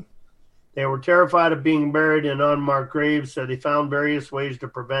 Mm-hmm. They were terrified of being buried in unmarked graves, so they found various ways to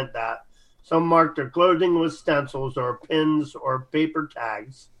prevent that. Some marked their clothing with stencils or pins or paper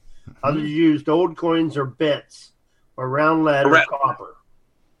tags. Mm-hmm. Others used old coins or bits or round lead or copper.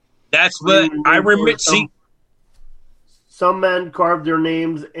 That's what I remember. Some men carved their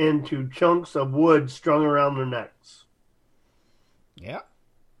names into chunks of wood strung around their necks. Yeah.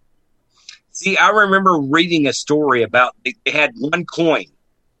 See, I remember reading a story about they had one coin,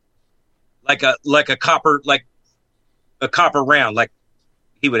 like a copper round, like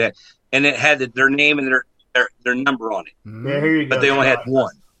he would have, and it had their name and their number on it. Yeah, here you go. But they only had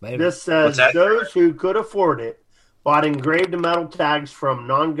one. This says those who could afford it bought engraved metal tags from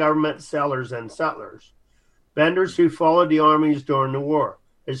non-government sellers and settlers, vendors who followed the armies during the war.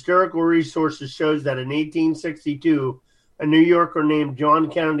 Historical resources shows that in 1862, a New Yorker named John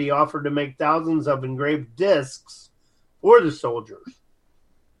Kennedy offered to make thousands of engraved discs for the soldiers.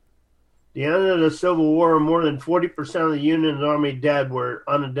 The end of the Civil War, more than 40% of the Union Army dead were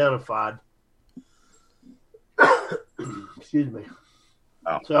unidentified. Excuse me.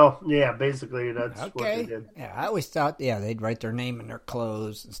 Oh. So, yeah, basically that's what they did. Yeah, I always thought, they'd write their name in their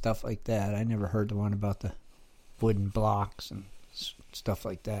clothes and stuff like that. I never heard the one about the wooden blocks and stuff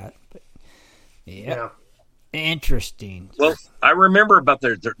like that. But, yeah. Interesting. Well, I remember about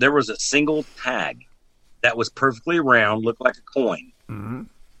there was a single tag that was perfectly round, looked like a coin,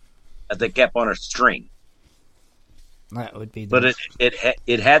 that they kept on a string. That would be. But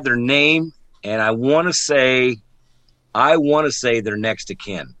it had their name, and I want to say they're next to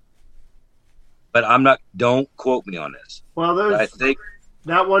kin. But I'm not. Don't quote me on this. Well, I think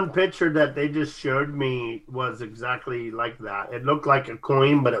that one picture that they just showed me was exactly like that. It looked like a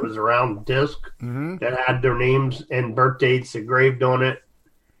coin, but it was a round disc that had their names and birth dates engraved on it.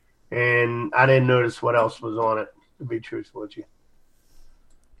 And I didn't notice what else was on it, to be truthful with you.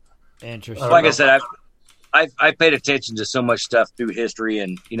 Interesting. Like I said, I paid attention to so much stuff through history,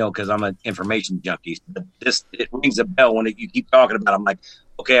 and because I'm an information junkie. But it rings a bell when you keep talking about it. I'm like,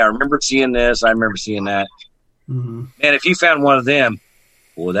 okay, I remember seeing this. I remember seeing that. And if you found one of them,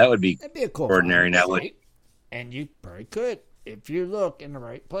 well, that'd be a cool ordinary find, now, would right? And you probably could if you look in the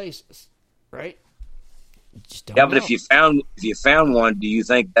right places, right? Just don't but know. if you found one, do you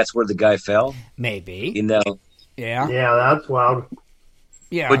think that's where the guy fell? Maybe. Yeah, that's wild.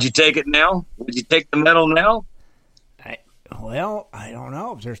 Yeah. Would you take it now? Would you take the medal now? I don't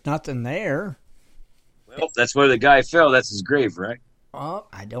know. There's nothing there. Well, that's where the guy fell. That's his grave, right? Well,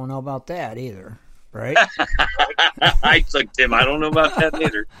 I don't know about that either, right? I took Tim. I don't know about that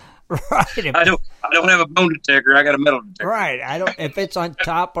either. Right. I don't have a bone detector. I got a metal detector. Right. I don't. If it's on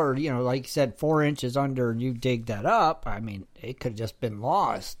top or like you said, 4 inches under, and you dig that up, I mean, it could have just been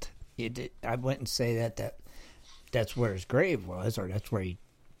lost. I wouldn't say that's where his grave was, or that's where he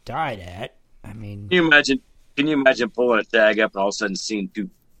died at. I mean, Can you imagine pulling a tag up and all of a sudden seeing 2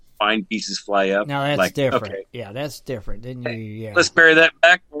 fine pieces fly up? No, that's different. Okay. Yeah, that's different. Then Let's bury that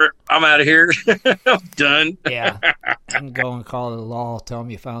back. I'm out of here. I'm done. Yeah, and go and call the law. Tell them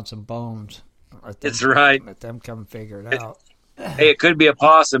you found some bones. That's right. Let them come figure it out. Hey, it could be a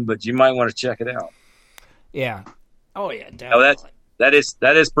possum, but you might want to check it out. Yeah. Oh yeah, definitely. That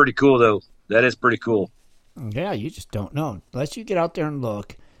is pretty cool, though. That is pretty cool. Yeah, you just don't know unless you get out there and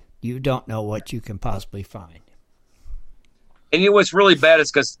look. You don't know what you can possibly find. And what's really bad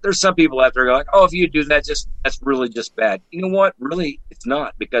is because there's some people out there like, oh, if you do that, that's really just bad. You know what? Really, it's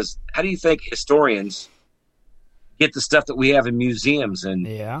not. Because how do you think historians get the stuff that we have in museums and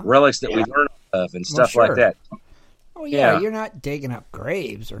relics that we learn of and stuff like that? Oh, yeah, you're not digging up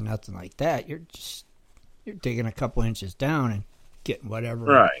graves or nothing like that. You're digging a couple inches down and getting whatever.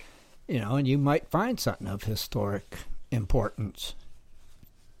 Right. And you might find something of historic importance.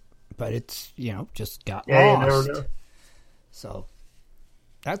 But it's, just got lost. You never know. So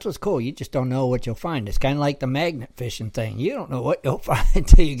that's what's cool. You just don't know what you'll find. It's kind of like the magnet fishing thing. You don't know what you'll find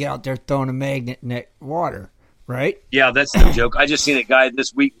until you get out there throwing a magnet in that water, right? Yeah, that's no joke. I just seen a guy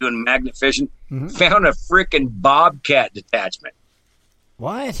this week doing magnet fishing, found a freaking bobcat detachment.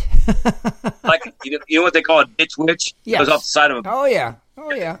 What? Like, you know what they call a ditch witch? Yes. It goes off the side of a... Oh,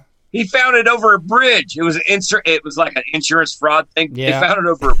 yeah. He found it over a bridge. It was it was like an insurance fraud thing. Yeah. They found it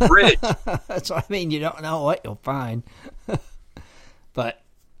over a bridge. That's what I mean. You don't know what you'll find. But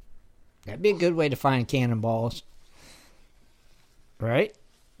that'd be a good way to find cannonballs. Right?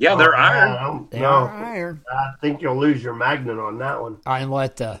 Yeah, they're iron. They are iron. I think you'll lose your magnet on that one. On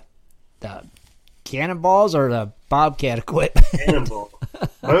what, the cannonballs or the bobcat equipment? Cannonball.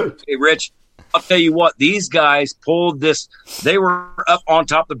 Both. Hey, Rich, I'll tell you what. These guys pulled this. They were up on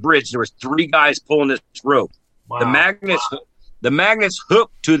top of the bridge. There was 3 guys pulling this rope. Wow. The magnets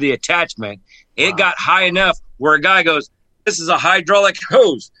hooked to the attachment. It got high enough where a guy goes, "This is a hydraulic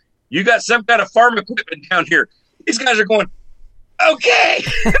hose. You got some kind of farm equipment down here." These guys are going, "Okay."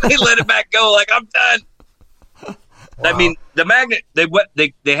 They let it back go like, "I'm done." Wow. I mean, the magnet,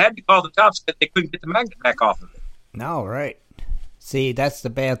 they had to call the cops because they couldn't get the magnet back off of it. No, right. See, that's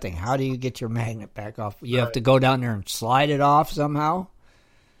the bad thing. How do you get your magnet back off? You have to go down there and slide it off somehow?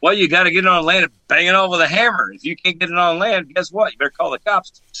 Well, you got to get it on land and bang it off with a hammer. If you can't get it on land, guess what? You better call the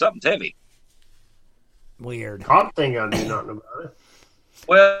cops. Something's heavy. Weird. Cop thing, I knew nothing about it.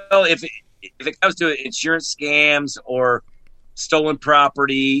 Well, if if it comes to insurance scams or stolen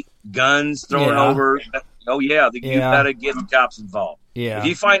property, guns thrown over, you got to get the cops involved. Yeah. If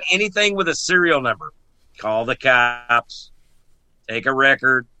you find anything with a serial number, call the cops, take a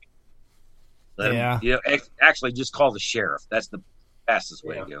record. Actually, just call the sheriff. That's the fastest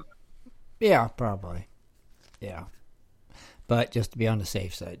way to go. Yeah, probably. Yeah. But just to be on the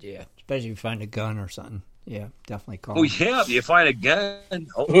safe side, yeah. Especially if you find a gun or something. Yeah, definitely call them. If you find a gun.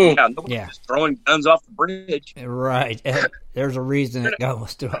 Nobody's just throwing guns off the bridge. Right. There's a reason that gun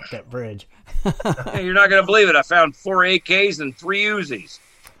was thrown off that bridge. You're not going to believe it. I found 4 AKs and 3 Uzis.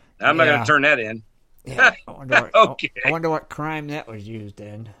 I'm not going to turn that in. Yeah, I wonder what crime that was used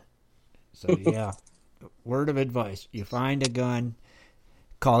in. So, yeah. Word of advice. You find a gun,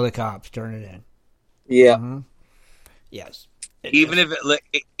 call the cops, turn it in. Yeah. Mm-hmm. Yes. Even if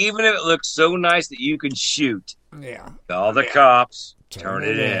it looks so nice that you can shoot. Yeah. Call the cops, turn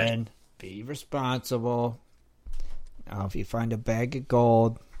it in. Be responsible. Now, if you find a bag of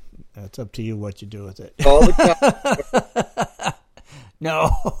gold, that's up to you what you do with it. Call the cops.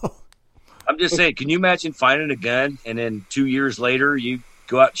 No. I'm just saying, can you imagine finding a gun and then 2 years later you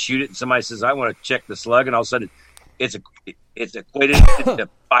go out and shoot it and somebody says, I want to check the slug, and all of a sudden it's equated to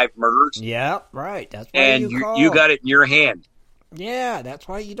 5 murders? Yeah, right. That's why and you got it in your hand. Yeah, that's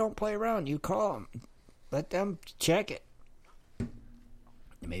why you don't play around. You call them. Let them check it.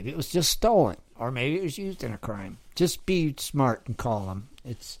 Maybe it was just stolen, or maybe it was used in a crime. Just be smart and call them.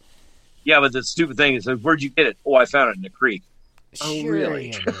 Yeah, but the stupid thing is, where'd you get it? Oh, I found it in the creek. Sure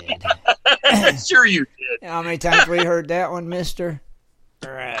really? You did. Sure you did. How many times we heard that one, mister?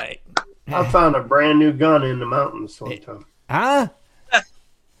 Right. I found a brand new gun in the mountains one time. Huh?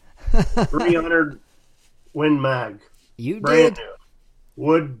 300 Win Mag. You brand did? New.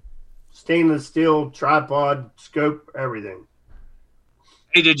 Wood, stainless steel, tripod, scope, everything.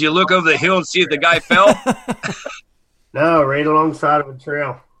 Hey, did you look over the hill and see if the guy fell? No, right alongside of a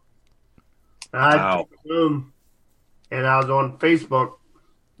trail. I took it home, and I was on Facebook,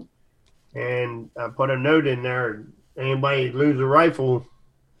 and I put a note in there, anybody lose a rifle,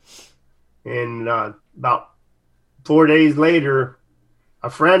 and about 4 days later, a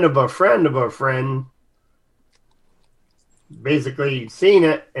friend of a friend of a friend basically seen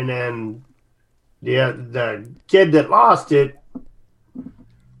it, and then the kid that lost it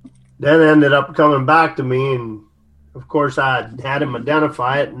then ended up coming back to me, and of course I had him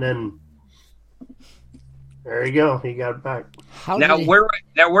identify it, and then there you go, he got it back.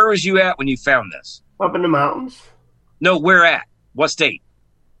 Where was you at when you found this? Up in the mountains. No, where at? What state?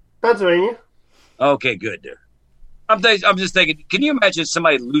 Pennsylvania. Okay, good. I'm just thinking, can you imagine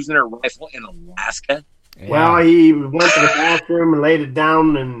somebody losing their rifle in Alaska? Yeah. Well, he went to the bathroom and laid it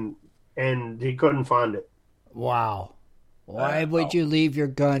down, and he couldn't find it. Wow. Why would you leave your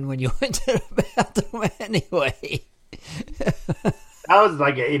gun when you went to the bathroom anyway? That was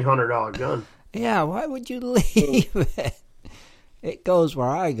like an $800 gun. Yeah, why would you leave it? It goes where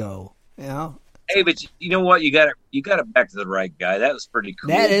I go, you know. Hey, but you know what? You got it back to the right guy. That was pretty cool.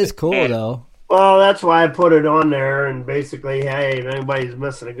 That is cool, though. Well, that's why I put it on there, and basically, hey, if anybody's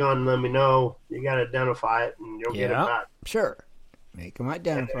missing a gun, let me know. You got to identify it, and you'll get it back. Sure. Make them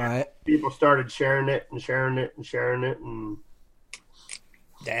identify it. People started sharing it and sharing it and sharing it, and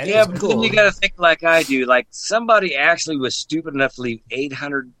that is cool. But then you got to think like I do. Like somebody actually was stupid enough to leave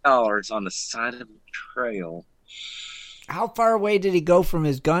 $800 on the side of the trail. How far away did he go from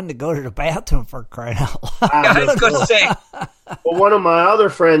his gun to go to the bathroom, for crying out loud? I was going to say. Well, one of my other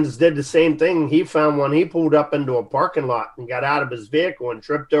friends did the same thing. He found one. He pulled up into a parking lot and got out of his vehicle and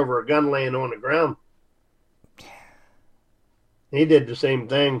tripped over a gun laying on the ground. He did the same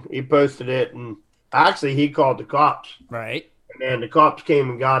thing. He posted it, and actually he called the cops. Right. And then the cops came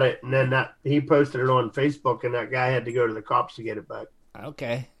and got it, and then he posted it on Facebook, and that guy had to go to the cops to get it back.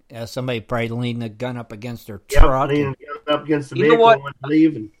 Okay. Yeah, somebody probably leaned the gun up against their truck. Leaning the gun up against the vehicle and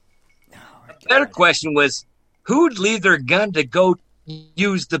leaving. The better question was, who would leave their gun to go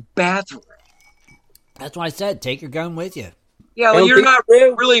use the bathroom? That's why I said, take your gun with you. Yeah, well, you're not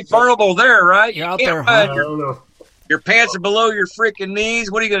really vulnerable there, right? You're out there hunting. Your pants are below your freaking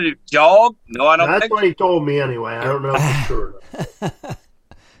knees. What are you going to do, jog? No, I don't think that's what he told me anyway. I don't know for sure.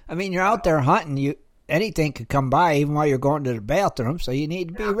 I mean, you're out there hunting. Anything could come by even while you're going to the bathroom, so you need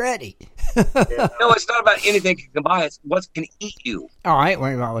to be ready. No, it's not about anything can come by. It's what's going to eat you. Oh, I ain't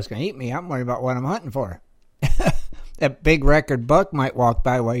worried about what's going to eat me. I'm worried about what I'm hunting for. That big record buck might walk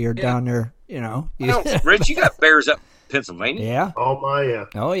by while you're down there, you know. Rich, you got bears up in Pennsylvania. Yeah. Oh, my, yeah.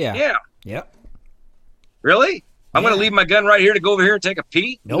 Oh, yeah. Yeah. Yep. Really? I'm going to leave my gun right here to go over here and take a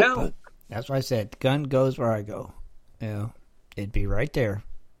pee? Nope. No. That's why I said, gun goes where I go. You know, it'd be right there.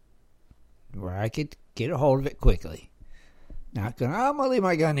 where I could get a hold of it quickly. Not going, I'm going to leave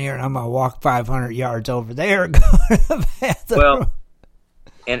my gun here and I'm going to walk 500 yards over there and go to the bathroom. Well,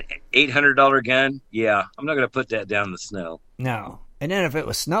 an $800 gun, yeah, I'm not going to put that down in the snow. No. And then if it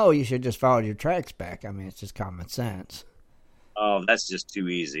was snow, you should just follow your tracks back. I mean, it's just common sense. Oh, that's just too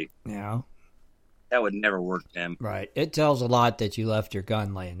easy. You know? That would never work, Tim. Right. It tells a lot that you left your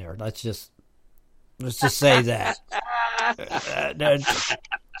gun laying there. Let's just say that.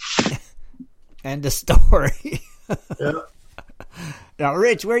 End of story. Yeah. Now,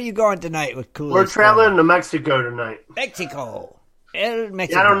 Rich, where are you going tonight with Cooley? We're traveling to Mexico tonight. Mexico. Yeah,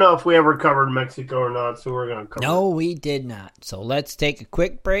 I don't know if we ever covered Mexico or not, so we're going to cover No, it. we did not. So let's take a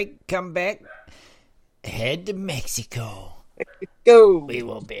quick break, come back, head to Mexico. Go. We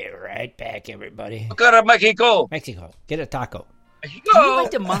will be right back, everybody. Go to Mexico. Mexico. Get a taco. Do you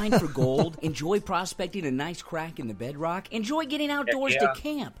like to mine for gold? Enjoy prospecting a nice crack in the bedrock? Enjoy getting outdoors to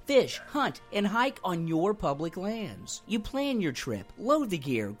camp, fish, hunt, and hike on your public lands? You plan your trip, load the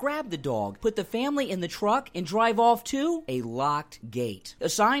gear, grab the dog, put the family in the truck, and drive off to a locked gate. A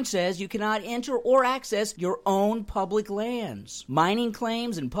sign says you cannot enter or access your own public lands. Mining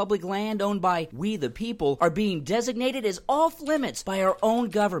claims and public land owned by we the people are being designated as off limits by our own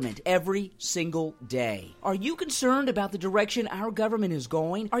government every single day. Are you concerned about the direction our government is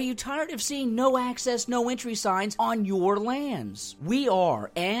going? Are you tired of seeing no access, no entry signs on your lands? We are,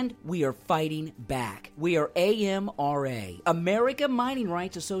 and we are fighting back. We are AMRA, America Mining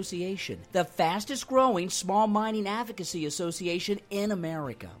Rights Association, the fastest growing small mining advocacy association in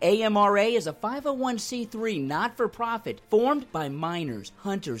America. AMRA is a 501c3 not-for-profit formed by miners,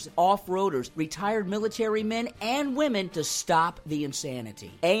 hunters, off-roaders, retired military men and women to stop the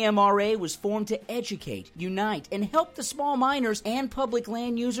insanity. AMRA was formed to educate, unite, and help the small miners and public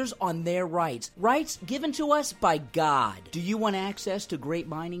land users on their rights given to us by God. Do you want access to great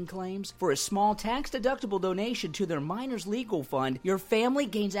mining claims? For a small tax-deductible donation to their Miners Legal Fund, your family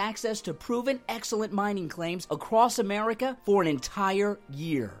gains access to proven excellent mining claims across America for an entire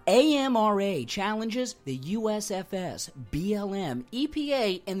year. AMRA challenges the USFS, BLM,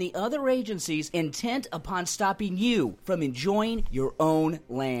 EPA, and the other agencies intent upon stopping you from enjoying your own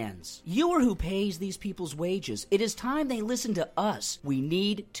lands. You are who pays these people's wages. It is time they listen to us. We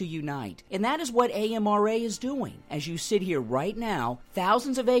need to unite. And that is what AMRA is doing. As you sit here right now,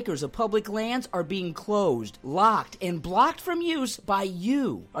 thousands of acres of public lands are being closed, locked, and blocked from use by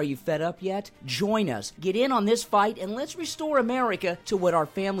you. Are you fed up yet? Join us. Get in on this fight and let's restore America to what our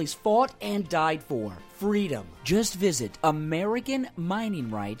families fought and died for. Freedom. Just visit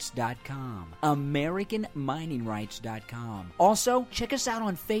AmericanMiningRights.com. AmericanMiningRights.com. Also, check us out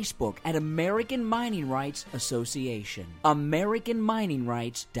on Facebook at American Mining Rights Association.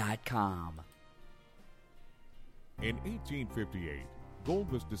 AmericanMiningRights.com. In 1858,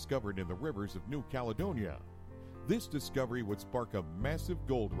 gold was discovered in the rivers of New Caledonia. This discovery would spark a massive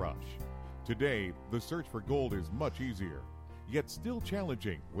gold rush. Today, the search for gold is much easier, yet still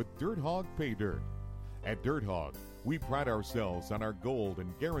challenging with Dirt Hog Pay Dirt. At Dirt Hog, we pride ourselves on our gold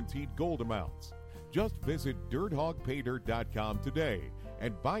and guaranteed gold amounts. Just visit DirtHogPayDirt.com today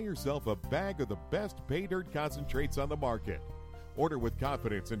and buy yourself a bag of the best pay dirt concentrates on the market. Order with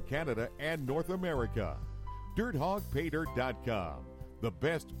confidence in Canada and North America. DirtHogPayDirt.com, the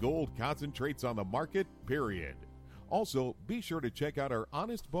best gold concentrates on the market, period. Also, be sure to check out our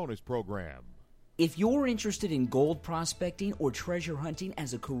Honest Bonus program. If you're interested in gold prospecting or treasure hunting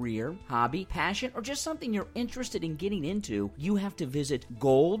as a career, hobby, passion, or just something you're interested in getting into, you have to visit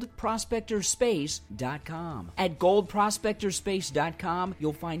goldprospectorspace.com. At goldprospectorspace.com,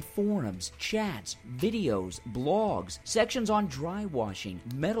 you'll find forums, chats, videos, blogs, sections on dry washing,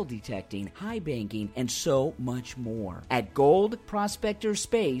 metal detecting, high banking, and so much more. At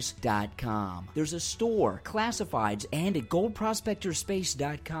goldprospectorspace.com. There's a store, classifieds, and at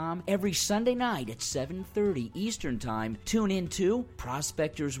goldprospectorspace.com every Sunday night at 7:30 Eastern Time, tune in to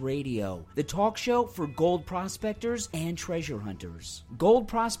Prospectors Radio, the talk show for gold prospectors and treasure hunters.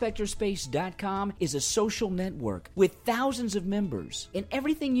 GoldProspectorspace.com is a social network with thousands of members, and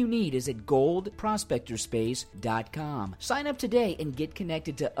everything you need is at GoldProspectorspace.com. Sign up today and get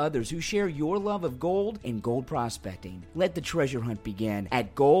connected to others who share your love of gold and gold prospecting. Let the treasure hunt begin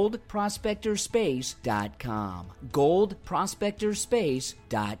at GoldProspectorspace.com.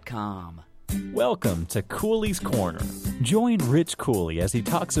 GoldProspectorspace.com. Welcome to Cooley's Corner. Join Rich Cooley as he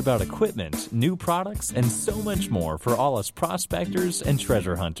talks about equipment, new products, and so much more for all us prospectors and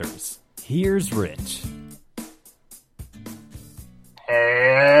treasure hunters. Here's Rich.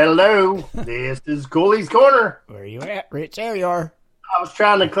 Hello, this is Cooley's Corner. Where you at, Rich? There you are. I was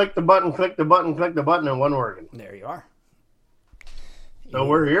trying to click the button, and it wasn't working. There you are. So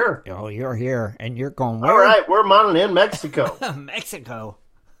we're here. Oh, you're here, and you're going where? All right, we're mounted in Mexico. Mexico.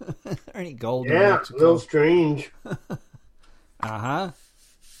 Any gold in Yeah, Mexico? a little strange. Uh-huh.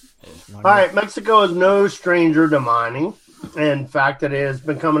 All right, Mexico is no stranger to mining. In fact, it has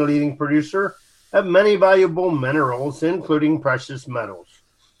become a leading producer of many valuable minerals, including precious metals.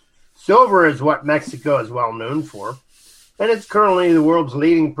 Silver is what Mexico is well known for, and it's currently the world's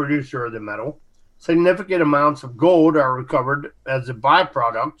leading producer of the metal. Significant amounts of gold are recovered as a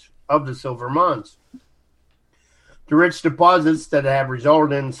byproduct of the silver mines. The rich deposits that have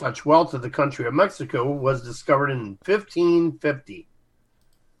resulted in such wealth of the country of Mexico was discovered in 1550.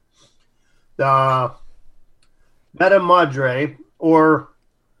 The Meta Madre, or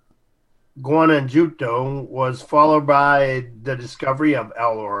Guanajuato, was followed by the discovery of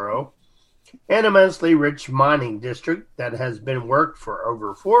El Oro, an immensely rich mining district that has been worked for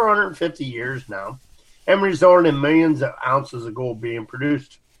over 450 years now and resulted in millions of ounces of gold being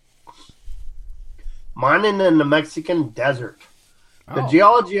produced. Mining in the Mexican desert. The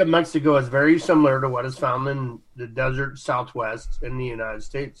geology of Mexico is very similar to what is found in the desert southwest in the United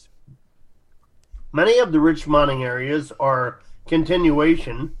States. Many of the rich mining areas are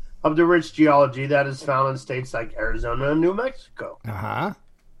continuation of the rich geology that is found in states like Arizona and New Mexico. Uh-huh.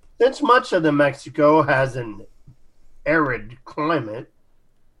 Since much of the Mexico has an arid climate,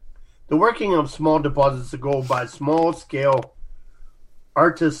 the working of small deposits of gold by small-scale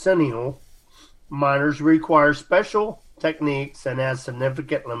artisanal miners requires special techniques and has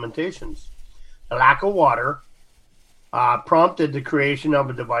significant limitations. The lack of water prompted the creation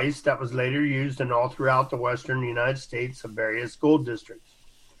of a device that was later used in all throughout the western United States of various gold districts.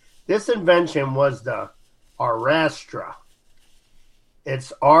 This invention was the Arrastra.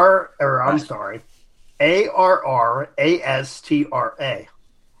 It's A-R-R-A-S-T-R-A.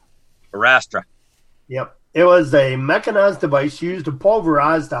 Arrastra. Yep. It was a mechanized device used to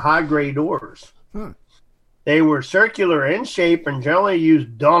pulverize the high-grade ores. They were circular in shape and generally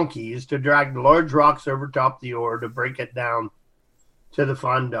used donkeys to drag the large rocks over top the ore to break it down to the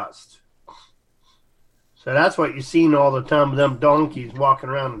fine dust. So that's what you seen all the time with them donkeys walking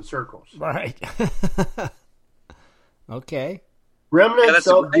around in circles. Right. Okay. Remnants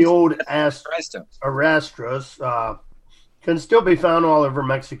of the old Arrastras can still be found all over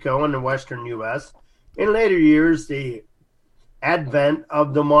Mexico and the western U.S. In later years, the advent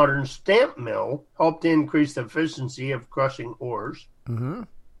of the modern stamp mill helped increase the efficiency of crushing ores. Mm-hmm.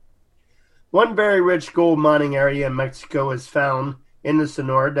 One very rich gold mining area in Mexico is found in the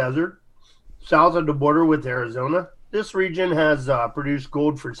Sonora Desert, south of the border with Arizona. This region has produced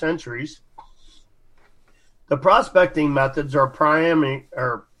gold for centuries. The prospecting methods are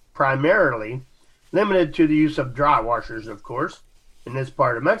primarily limited to the use of dry washers, of course, in this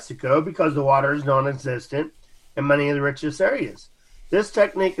part of Mexico because the water is non-existent in many of the richest areas. This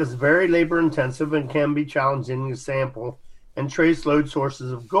technique is very labor-intensive and can be challenging to sample and trace lode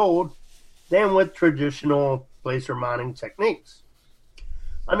sources of gold than with traditional placer mining techniques.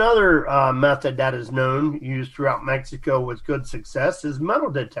 Another method that is known, used throughout Mexico with good success, is metal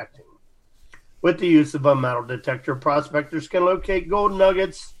detecting. With the use of a metal detector, prospectors can locate gold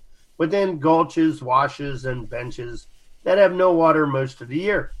nuggets within gulches, washes, and benches that have no water most of the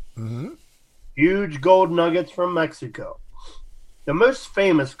year. Mm-hmm. Huge gold nuggets from Mexico. The most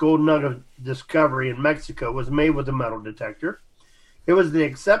famous gold nugget discovery in Mexico was made with a metal detector. It was the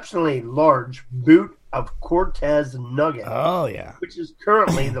exceptionally large Boot of Cortez nugget. Oh, yeah. Which is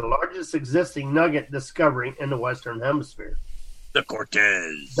currently the largest existing nugget discovery in the Western Hemisphere. The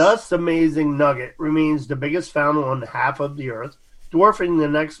Cortez. This amazing nugget remains the biggest found on half of the Earth, dwarfing the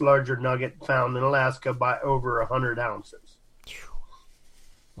next larger nugget found in Alaska by over 100 ounces.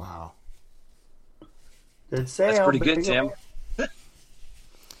 Wow. Did it say That's pretty good, Tim.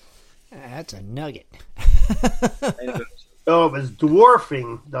 That's a nugget. So it was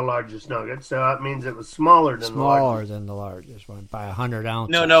dwarfing the largest nugget, so that means it was smaller than the largest one by 100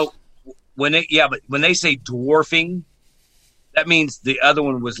 ounces. No. But when they say dwarfing, that means the other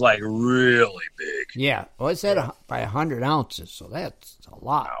one was like really big. Yeah. Well, it said by 100 ounces, so that's a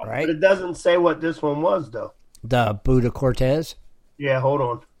lot, right? But it doesn't say what this one was, though. The Buda Cortez? Yeah, hold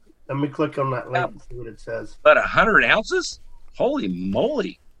on. Let me click on that link and see what it says. But 100 ounces? Holy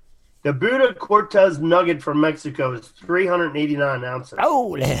moly. The Buda Cortez nugget from Mexico is 389 ounces.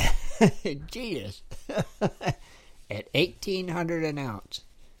 Oh, Jesus. At 1,800 an ounce.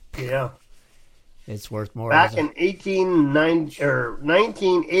 Yeah. It's worth more. Back in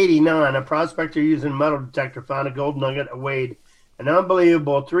 1989, a prospector using a metal detector found a gold nugget that weighed an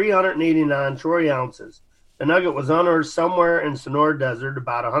unbelievable 389 troy ounces. The nugget was unearthed somewhere in Sonora Desert,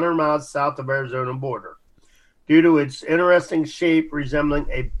 about 100 miles south of Arizona border. due to its interesting shape resembling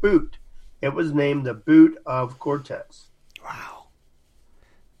a boot. It was named the Boot of Cortez. Wow.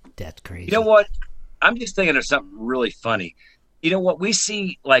 That's crazy. You know what? I'm just thinking of something really funny. You know what? We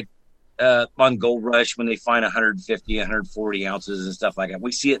see, like, on Gold Rush when they find 150, 140 ounces and stuff like that.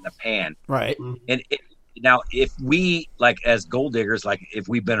 We see it in the pan. Right. And now, if we, like, as gold diggers, like, if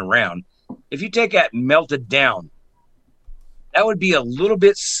we've been around, if you take that melted down, that would be a little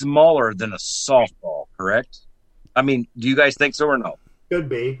bit smaller than a softball, correct? I mean, do you guys think so or no? Could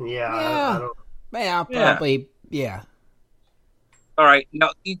be, yeah. I don't... Yeah, probably, yeah. All right.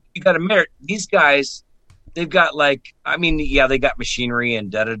 Now, you got to admit, these guys, they've got like, I mean, yeah, they got machinery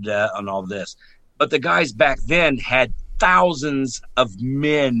and da-da-da and all this. But the guys back then had thousands of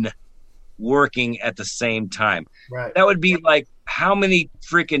men working at the same time. Right. That would be like how many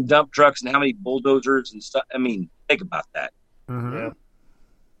freaking dump trucks and how many bulldozers and stuff. I mean, think about that. Mm-hmm. Yeah.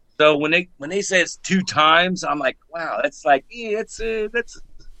 So when they say it's 2 times, I'm like, wow, that's like, that's going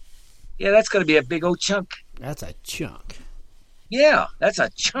to be a big old chunk. That's a chunk. Yeah, that's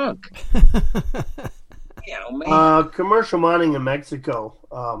a chunk. Yeah, man. Commercial mining in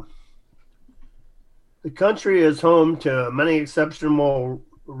Mexico. The country is home to many exceptional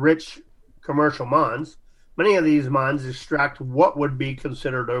rich commercial mines. Many of these mines extract what would be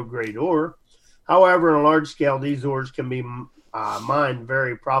considered low-grade ore. However, on a large scale, these ores can be mined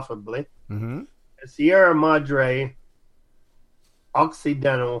very profitably. Mm-hmm. The Sierra Madre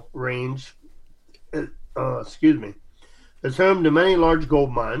Occidental Range, is home to many large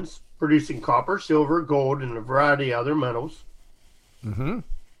gold mines, producing copper, silver, gold, and a variety of other metals. Mm-hmm.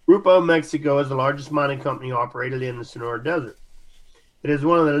 Grupo Mexico is the largest mining company operated in the Sonora Desert. It is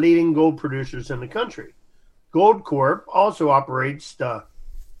one of the leading gold producers in the country. Gold Corp also operates the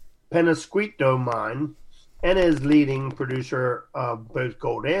Penasquito mine and is leading producer of both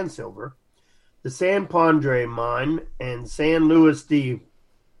gold and silver. The San Padre mine and San Luis de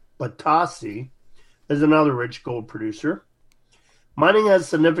Potosí is another rich gold producer. Mining has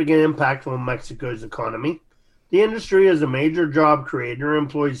significant impact on Mexico's economy. The industry is a major job creator and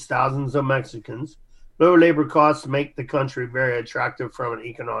employs thousands of Mexicans. Low labor costs make the country very attractive from an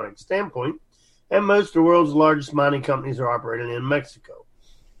economic standpoint, and most of the world's largest mining companies are operated in Mexico.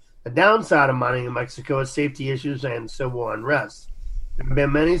 The downside of mining in Mexico is safety issues and civil unrest. There have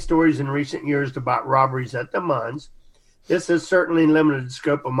been many stories in recent years about robberies at the mines. This has certainly limited the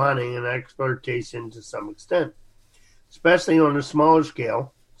scope of mining and exploitation to some extent. Especially on a smaller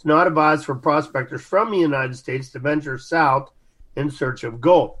scale, it's not advised for prospectors from the United States to venture south in search of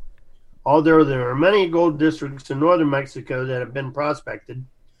gold. Although there are many gold districts in northern Mexico that have been prospected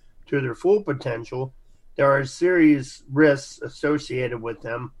to their full potential, there are serious risks associated with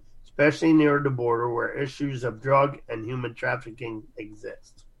them, especially near the border where issues of drug and human trafficking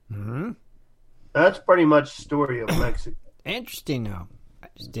exist. Mm-hmm. That's pretty much the story of Mexico. Interesting, though. I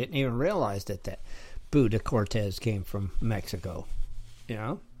just didn't even realize that Boot of Cortez came from Mexico. You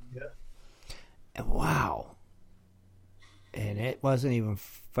know? Yeah. And wow. And it wasn't even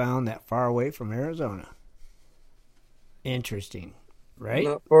found that far away from Arizona. Interesting. Right?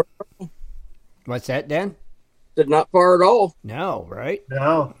 Not far. What's that, Dan? Said not far at all. No, right?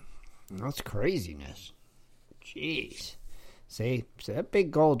 No. That's craziness. Jeez. See, so that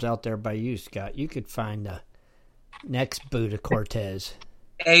big gold's out there by you, Scott. You could find the next Boot of Cortez.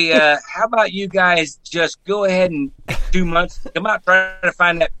 Hey, how about you guys just go ahead and 2 months, come out trying to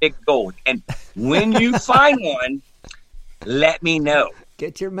find that big gold. And when you find one, let me know.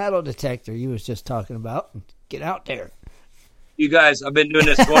 Get your metal detector you was just talking about and get out there. You guys, I've been doing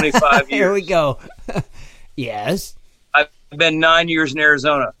this 25 years. Here we go. Yes. I've been 9 years in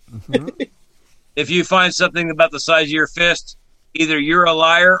Arizona. Mm-hmm. If you find something about the size of your fist, either you're a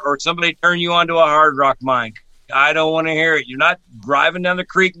liar or somebody turned you onto a hard rock mine. I don't want to hear it. You're not driving down the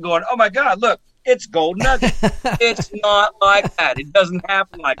creek and going, oh, my God, look, it's gold nugget. It's not like that. It doesn't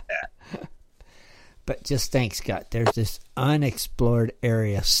happen like that. But just think, Scott, there's this unexplored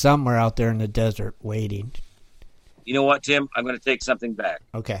area somewhere out there in the desert waiting. You know what, Tim? I'm going to take something back.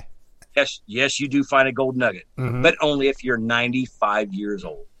 Okay. Yes, you do find a gold nugget, mm-hmm. but only if you're 95 years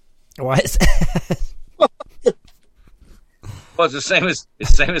old. Why is that? Well, it's the same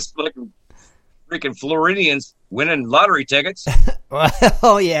as freaking Floridians winning lottery tickets.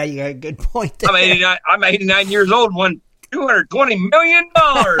 Oh yeah, you got a good point there. I'm 89 years old, won $220 million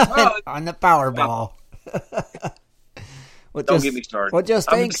on the Powerball. Well, don't get me started. Well, just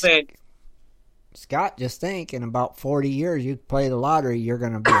think, saying, Scott, just think, in about 40 years, you play the lottery, you're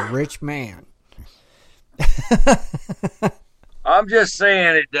going to be a rich man. I'm just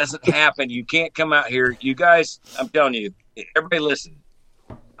saying it doesn't happen. You can't come out here. You guys, I'm telling you, everybody listen.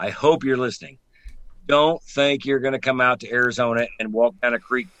 I hope you're listening. don't think you're going to come out to Arizona and walk down a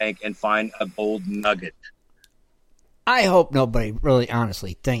creek bank and find a gold nugget. I hope nobody really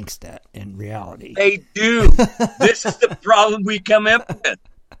honestly thinks that in reality. They do. This is the problem we come up with.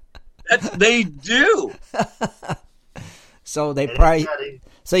 They do. So they probably.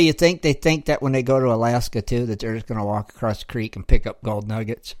 So you think they think that when they go to Alaska too, that they're just going to walk across the creek and pick up gold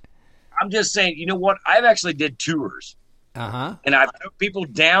nuggets? I'm just saying. You know what? I've actually did tours. And I took people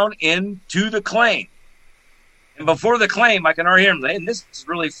down into the claim. And before the claim, I can already hear them. Hey, this is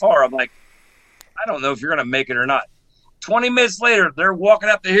really far. I'm like, I don't know if you're going to make it or not. 20 minutes later, they're walking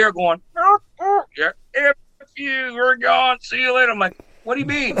up the hill going, if you were gone, see you later. I'm like, what do you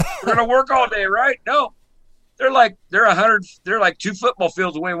mean? We're going to work all day, right? No. They're like 2 football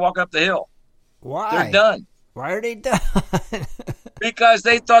fields away walking up the hill. Why? They're done. Why are they done? Because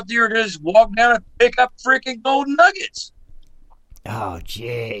they thought you were going to just walk down and pick up freaking gold nuggets. Oh,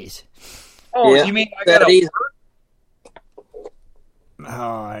 jeez. Oh, yeah, you mean I got to work?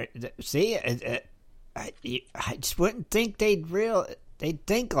 Oh, see, I just wouldn't think they'd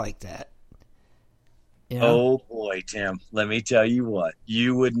think like that. You know? Oh boy, Tim, let me tell you what,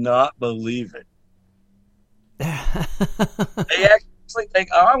 you would not believe it. They actually think,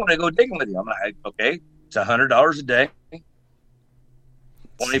 oh, I want to go digging with you. I'm like, okay, it's $100 a day,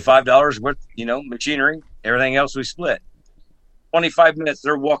 $25 worth, machinery, everything else we split. 25 minutes,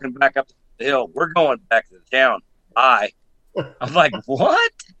 they're walking back up the hill. We're going back to the town. Bye. I'm like,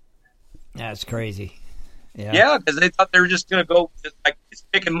 what? That's crazy. Yeah, because they thought they were just going to go, like, it's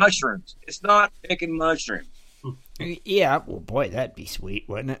picking mushrooms. It's not picking mushrooms. Yeah, well, boy, that'd be sweet,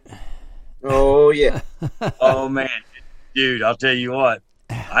 wouldn't it? Oh, yeah. Oh, man. Dude, I'll tell you what.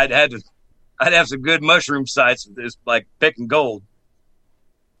 I'd have some good mushroom sites with this, like, picking gold.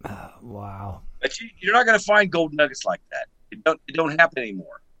 Wow. But you're not going to find gold nuggets like that. It don't happen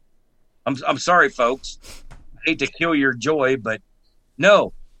anymore. I'm sorry, folks. I hate to kill your joy, but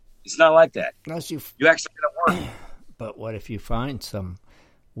no, it's not like that. Unless you actually got to work. But what if you find some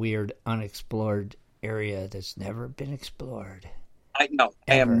weird, unexplored area that's never been explored? I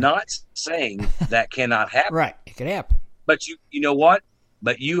am not saying that cannot happen. Right, it could happen. But you know what?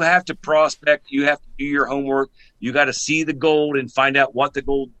 But you have to prospect. You have to do your homework. You got to see the gold and find out what the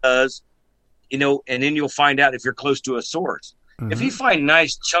gold does. And then you'll find out if you're close to a source. Mm-hmm. If you find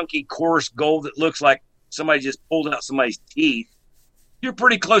nice, chunky, coarse gold that looks like somebody just pulled out somebody's teeth, you're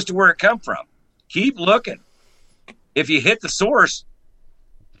pretty close to where it come from. Keep looking. If you hit the source,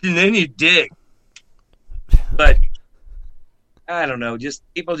 and then you dig. But I don't know.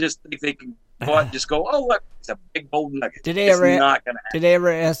 People just think they can go out and just go, oh, look, it's a big gold nugget. Did they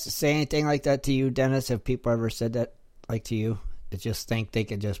ever ask to say anything like that to you, Dennis? Have people ever said that, like, to you? That just think they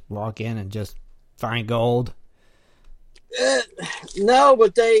could just walk in and just find gold? No,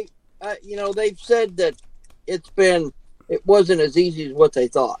 but they, they've said that it wasn't as easy as what they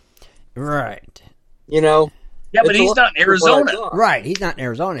thought. Right. Yeah, but he's not in Arizona. Right, he's not in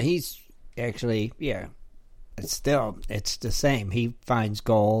Arizona. He's actually, it's the same. He finds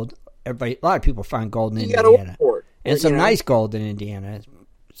gold. A lot of people find gold in Indiana. And some nice gold in Indiana.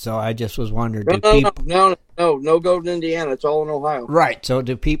 So I just was wondering, no gold in Indiana. It's all in Ohio. Right. So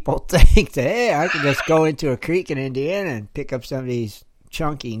do people think that, hey, I can just go into a creek in Indiana and pick up some of these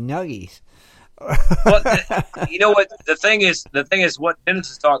chunky nuggies? Well, you know what? The thing is what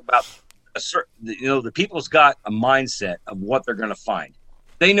Dennis is talking about. The people's got a mindset of what they're going to find.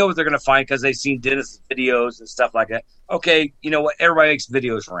 They know what they're going to find because they've seen Dennis' videos and stuff like that. Okay, you know what? Everybody makes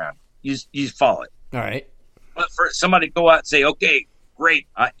videos around. You just follow it. All right. But for somebody to go out and say, okay, great.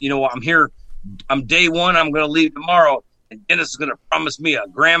 I'm here. I'm day one. I'm going to leave tomorrow. And Dennis is going to promise me a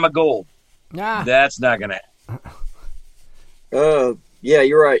gram of gold. Nah. That's not going to happen. Yeah,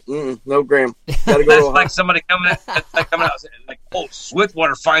 you're right. No gram. Gotta go. That's like somebody coming out like, oh,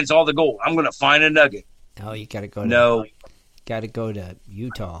 Swiftwater finds all the gold. I'm going to find a nugget. Oh, you got to go. Got to go to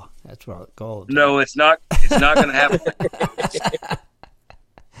Utah. That's where gold. No, it's not. It's not going to happen.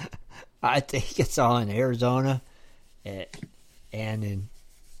 I think it's all in Arizona and in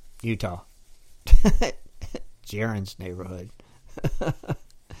Utah. Jaron's neighborhood.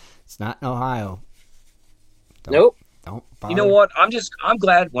 It's not in Ohio. Nope. Don't bother. You know what? I'm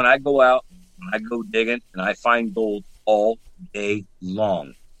glad when I go out, I go digging, and I find gold all day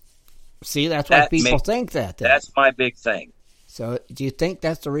long. See, that's why people think that. Then. That's my big thing. So do you think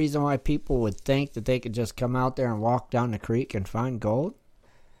that's the reason why people would think that they could just come out there and walk down the creek and find gold?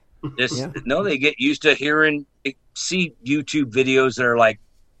 No, they get used to see YouTube videos that are like,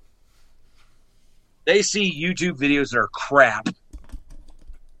 they see YouTube videos that are crap,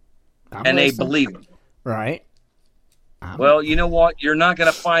 and they believe them. Right. Well, you know what? You're not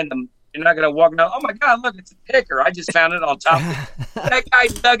going to find them You're not going to walk out, oh, my God, look, it's a picker. I just found it on top of it. That guy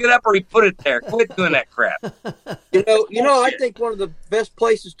dug it up or he put it there. Quit doing that crap. I think one of the best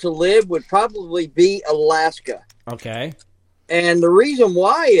places to live would probably be Alaska. Okay. And the reason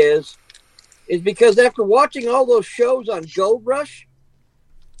why is because after watching all those shows on Gold Rush,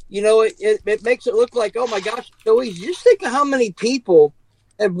 it makes it look like, oh, my gosh, so easy. Just think of how many people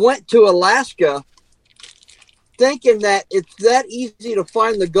have went to Alaska thinking that it's that easy to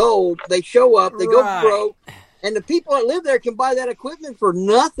find the gold. They show up, they go broke, and the people that live there can buy that equipment for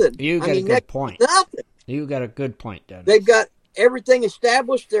nothing. You got a good point. Nothing. You got a good point, Dennis. They've got everything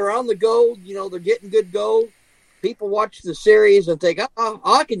established. They're on the gold. They're getting good gold. People watch the series and think, oh,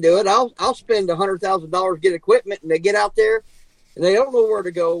 I can do it. I'll spend $100,000 get equipment, and they get out there, and they don't know where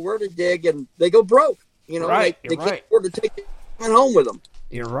to go, where to dig, and they go broke. They can't afford to take it home with them.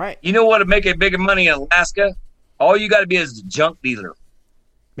 You're right. You know what would make a bigger money in Alaska? All you got to be is a junk dealer.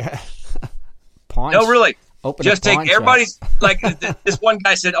 No, really. Just take everybody's, like this one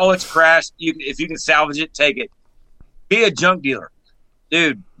guy said, oh, it's crashed. If you can salvage it, take it. Be a junk dealer.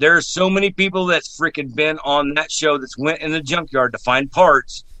 Dude, there's so many people that's freaking been on that show that's went in the junkyard to find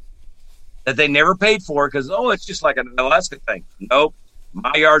parts that they never paid for because, it's just like an Alaska thing. Nope.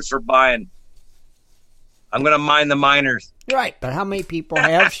 My yard's for buying. I'm going to mine the miners. Right, but how many people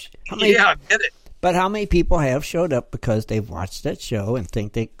have... Yeah, I get it. But how many people have showed up because they've watched that show and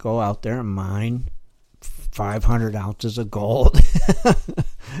think they go out there and mine 500 ounces of gold?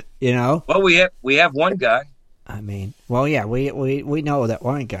 Well, we have one guy. I mean, well, yeah, we know that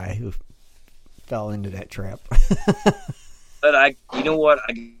one guy who fell into that trap. But you know what?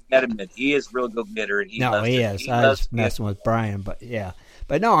 I gotta admit, he is a real go-getter. And he is. I was messing with Brian, but yeah.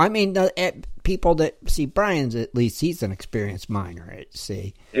 But no, I mean, people that see Brian's, at least he's an experienced miner.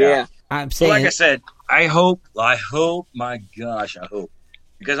 See, yeah. I'm saying, like I said, I hope, my gosh, I hope,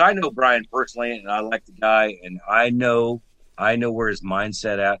 because I know Brian personally, and I like the guy, and I know where his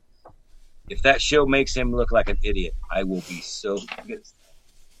mindset at. If that show makes him look like an idiot, I will be so pissed.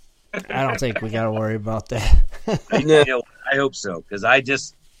 I don't think we got to worry about that. I hope so,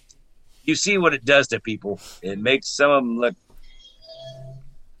 because you see what it does to people. It makes some of them look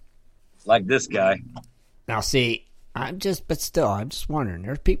like this guy. Now, see, I'm just wondering.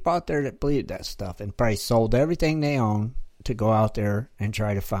 There's people out there that believe that stuff and probably sold everything they own to go out there and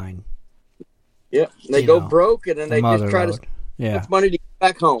try to find. Yeah, they go broke and then they just try to get money to get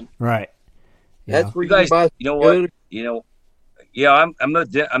back home. Right. That's where you guys. Buy you know what? Yeah,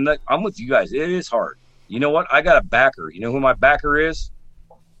 I'm with you guys. It is hard. You know what? I got a backer. You know who my backer is?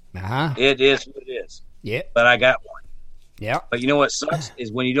 It is who it is. Yeah. But I got one. Yeah. But you know what sucks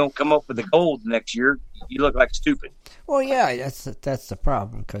is when you don't come up with the gold next year, you look like stupid. Well, yeah, that's the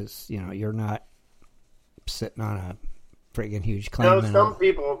problem because you're not sitting on a friggin' huge claim. Some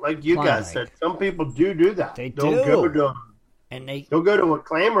people, like you guys said, some people do that. They'll go to a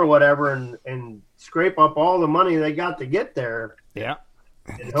claim or whatever and scrape up all the money they got to get there. Yeah.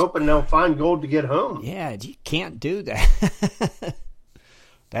 And hoping they'll find gold to get home. Yeah, you can't do that.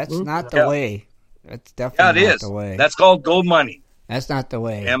 That's not the way. That's definitely not the way. That's called gold mining. That's not the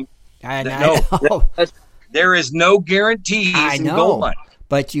way. I know. There is no guarantees in gold mining.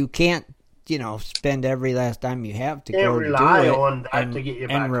 But you can't, spend every last dime you have to go rely do it on that to get you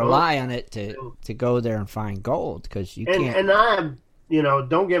back rely home. on it to go there and find gold because you can't. And I,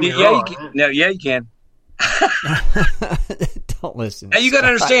 don't get me wrong. You can. Don't listen. Now you got to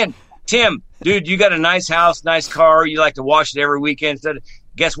understand, Tim, dude, you got a nice house, nice car. You like to wash it every weekend.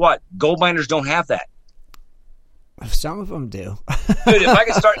 Guess what? Gold miners don't have that. Some of them do. Dude, if I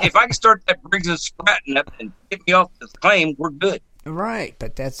can start that Briggs and Stratton up and get me off the claim, we're good. Right,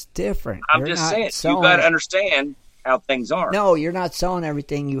 but that's different. I'm just saying, you got to understand how things are. No, you're not selling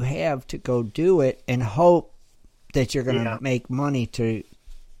everything you have to go do it and hope that you're going to make money to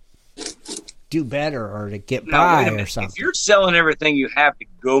do better or to get by or something. If you're selling everything you have to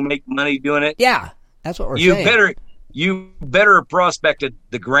go make money doing it, that's what we're saying. You better prospect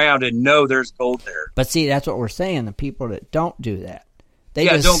the ground and know there's gold there. But see, that's what we're saying. The people that don't do that, they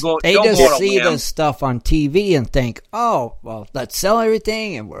just see this stuff on TV and think, "Oh, well, let's sell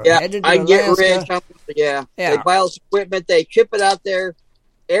everything and we're headed to Alaska." Get rich. They buy all this equipment, they ship it out there.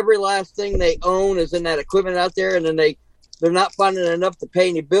 Every last thing they own is in that equipment out there, and then they're not finding enough to pay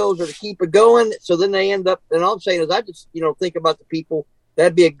any bills or to keep it going. So then they end up. And all I'm saying is, I just think about the people.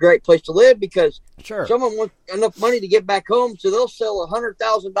 That'd be a great place to live because someone wants enough money to get back home, so they'll sell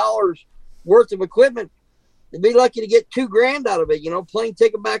 $100,000 worth of equipment. They'd be lucky to get $2,000 out of it, plane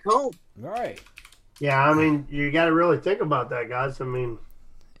ticket back home. Right. Yeah, I mean, you got to really think about that, guys. I mean,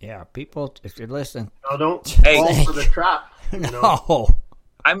 people, if you're listening, don't fall for the trap. No,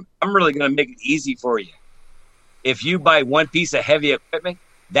 I'm really going to make it easy for you. If you buy one piece of heavy equipment,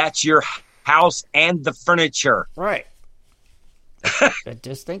 that's your house and the furniture. Right.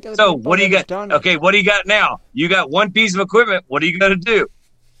 Just think of so what do you got? Okay, what do you got now? You got one piece of equipment. What are you going to do?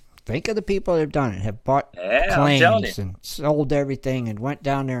 Think of the people that have done it, have bought planes and sold everything and went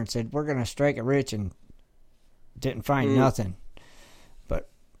down there and said, we're going to strike it rich, and didn't find nothing but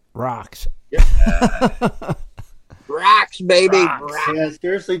rocks. Rocks, baby. Rocks. Yeah,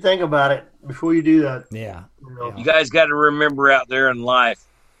 seriously think about it before you do that. Yeah. You guys got to remember out there in life,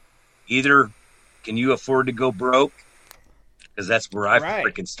 either can you afford to go broke? Because that's where I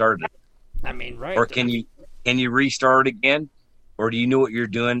freaking started. I mean, right. Or can you restart again? Or do you know what you're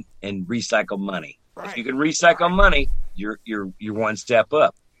doing and recycle money? Right. If you can recycle money, you're one step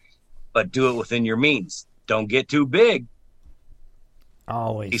up. But do it within your means. Don't get too big.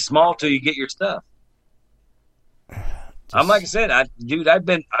 Always be small till you get your stuff. I'm like I said, I've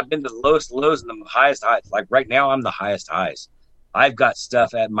been the lowest lows and the highest highs. Like right now, I'm the highest highs. I've got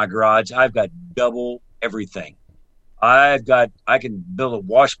stuff at my garage. I've got double everything. I can build a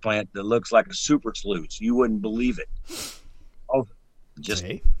wash plant that looks like a super sluice. You wouldn't believe it. Oh, just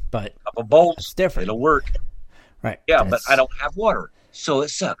but a couple bolts. It's different. It'll work. Right. Yeah, but I don't have water. So it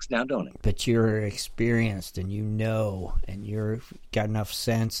sucks now, don't it? But you're experienced and you know, and you've got enough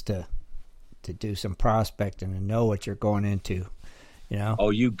sense to do some prospecting and know what you're going into, you know?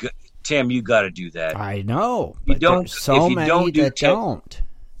 Oh, Tim, you got to do that. I know. You But don't. there's so if you many don't do that don't.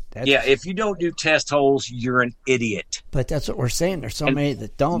 Yeah, if you don't do test holes, you're an idiot. But that's what we're saying. There's so many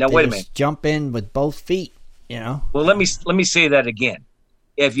that don't. Now, they wait a just minute. jump in with both feet, you know? Well, let me say that again.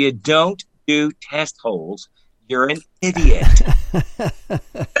 If you don't do test holes, you're an idiot.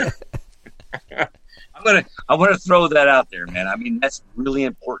 I'm gonna throw that out there, man. I mean, that's really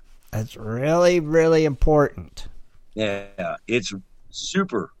important. That's really, really important. Yeah, it's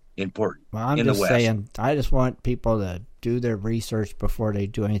super important. Well, I'm in just the West. saying, I just want people to do their research before they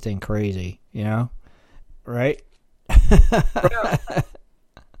do anything crazy, you know? Right?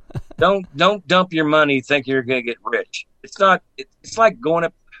 Don't dump your money thinking you're going to get rich. It's not. It's like going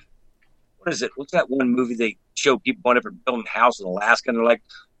up. What is it? What's that one movie they show people going up and building a house in Alaska, and they're like,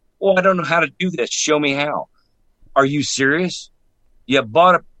 "Oh, I don't know how to do this. Show me how." Are you serious? You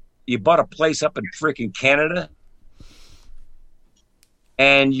bought a place up in freaking Canada,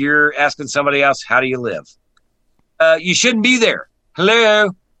 and you're asking somebody else, "How do you live?" You shouldn't be there.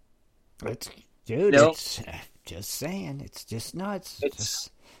 Hello, it's just saying. It's just nuts.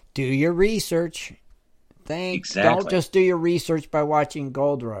 Just do your research. Don't just do your research by watching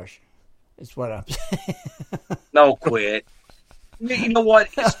Gold Rush. Is what I'm saying. No, quit. You know what?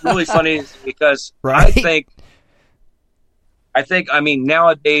 It's really funny because right? I mean,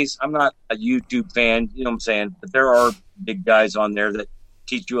 nowadays, I'm not a YouTube fan, you know what I'm saying? But there are big guys on there that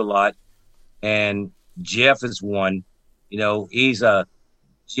teach you a lot. And Jeff is one. You know, he's a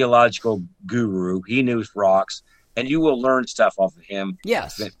geological guru. He knows rocks. And you will learn stuff off of him.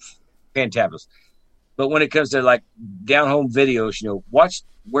 Yes. Fantabulous. But when it comes to, like, down-home videos, you know, watch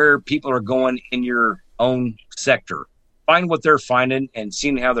where people are going in your own sector. Find what they're finding and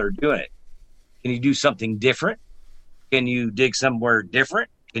seeing how they're doing it. Can you do something different? Can you dig somewhere different?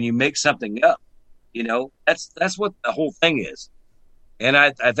 Can you make something up? You know, that's what the whole thing is. And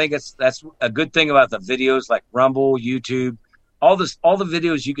I think that's a good thing about the videos like Rumble, YouTube, all the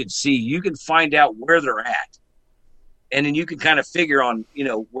videos you can see, you can find out where they're at. And then you can kind of figure on, you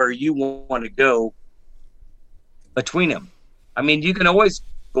know, where you want to go between them. I mean, you can always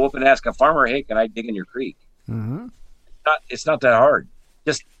go up and ask a farmer, "Hey, can I dig in your creek?" Mm-hmm. It's not that hard.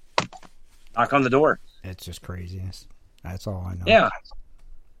 Just knock on the door. It's just craziness. That's all I know. Yeah.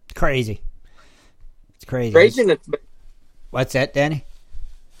 Crazy. It's crazy. Craziness. What's that, Danny?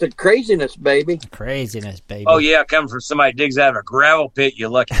 The craziness, baby. Craziness, baby. Oh, yeah, coming from somebody digs out of a gravel pit, you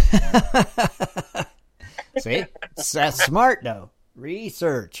lucky. See? That's smart, though.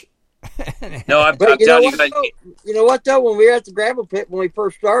 Research. No, I'm you telling you. You know what, though? When we were at the gravel pit, when we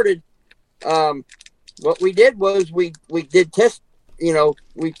first started, what we did was we did test, you know,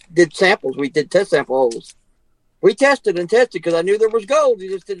 we did samples. We did test sample holes. We tested because I knew there was gold. We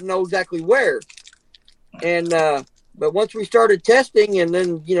just didn't know exactly where. And, but once we started testing and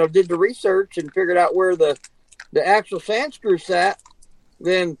then, you know, did the research and figured out where the actual sand screw sat,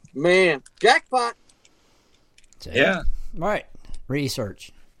 then, man, jackpot. Yeah. Right.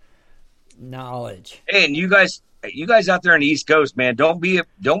 Research. Knowledge. Hey, and you guys out there on the East Coast, man, don't be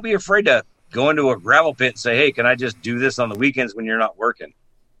afraid to go into a gravel pit and say, "Hey, can I just do this on the weekends when you're not working?"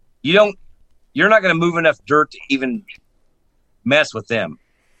 You're not going to move enough dirt to even mess with them.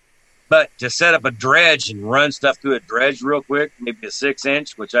 But to set up a dredge and run stuff through a dredge real quick, maybe a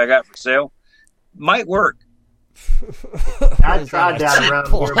 6-inch, which I got for sale, might work. I tried that around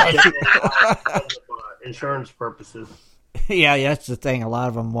here for insurance purposes. Yeah, that's the thing. A lot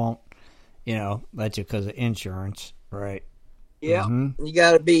of them won't, let you because of insurance, right? Yeah, You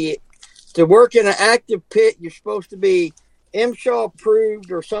got to be to work in an active pit. You're supposed to be MSHA approved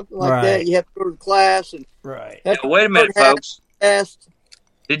or something like that. You have to go to class and Yeah, wait a minute, folks.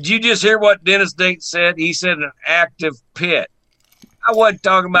 Did you just hear what Dennis Dayton said? He said an active pit. I wasn't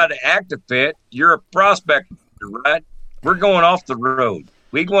talking about an active pit. You're a prospector, right? We're going off the road.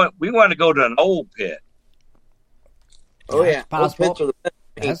 We want to go to an old pit. Oh yeah, possible.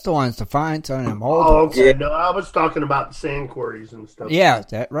 That's the ones to find. Some of them old. Oh, okay. Yeah. No, I was talking about the sand quarries and stuff. Yeah,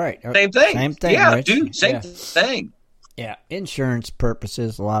 that right. Same thing. Same thing. Yeah, Rich. dude. Same thing. Yeah, insurance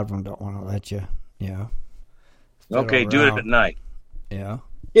purposes. A lot of them don't want to let you. Okay, do it at night. Yeah.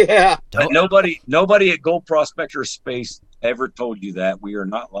 Yeah. But nobody at Gold Prospector Space ever told you that. We are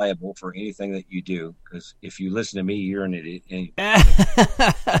not liable for anything that you do, because if you listen to me, you're an idiot. You're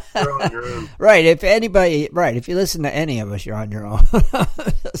on your own. Right. If anybody, if you listen to any of us, you're on your own.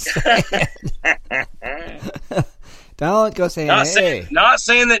 Don't go saying, not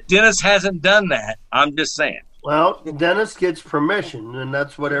saying that Dennis hasn't done that. I'm just saying. Well, Dennis gets permission, and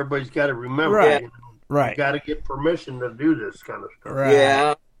that's what everybody's got to remember. Right. You got to get permission to do this kind of stuff. Right.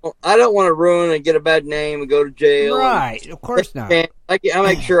 Yeah. I don't want to ruin and get a bad name and go to jail. Right. Of course not. I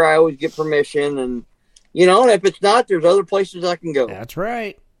make sure I always get permission, and and if it's not, there's other places I can go. That's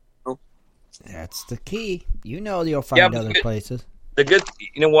right. That's the key. You'll find other places. The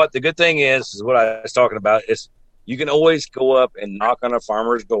good thing is what I was talking about is you can always go up and knock on a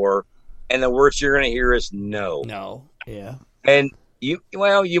farmer's door, and the worst you're going to hear is no. No. Yeah. And you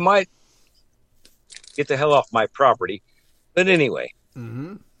might get the hell off my property, but anyway,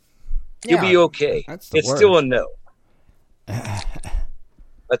 you'll be okay. It's still a no.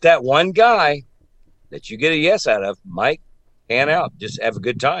 But that one guy that you get a yes out of might pan out. Just have a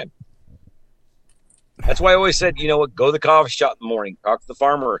good time. That's why I always said, go to the coffee shop in the morning, talk to the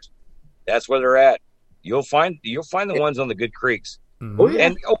farmers. That's where they're at. You'll find the ones on the good creeks. Oh yeah.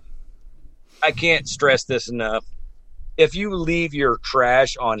 And I can't stress this enough. If you leave your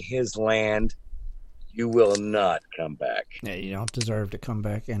trash on his land, you will not come back. Yeah, you don't deserve to come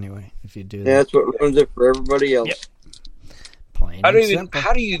back anyway if you do that. Yeah, that's what ruins it for everybody else. Yep. Plain How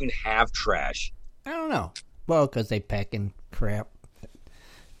simple. do you even have trash? I don't know. Well, because they pack in crap,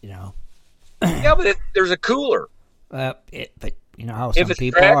 Yeah, but there's a cooler. But you know how some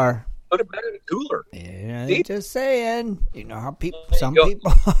people trash, are. Put it back in a cooler. Yeah, just saying. You know how some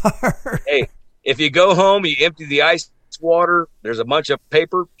people are. Hey, if you go home, you empty the ice water, there's a bunch of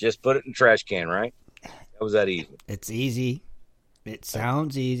paper, just put it in the trash can, right? That was that easy. It's easy. It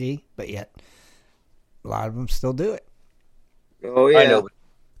sounds easy, but yet a lot of them still do it. Oh yeah, I know. But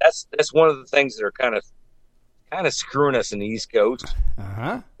that's one of the things that are kind of screwing us in the East Coast.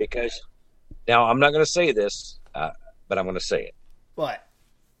 Because now I'm not going to say this, but I'm going to say it. What?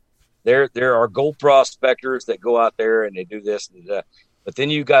 There are gold prospectors that go out there and they do this and that, but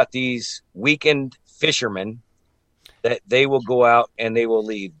then you got these weekend fishermen that they will go out and they will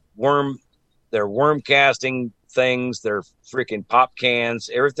leave their worm casting things, their freaking pop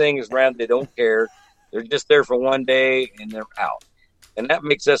cans, everything is around. They don't care. They're just there for one day and they're out. And that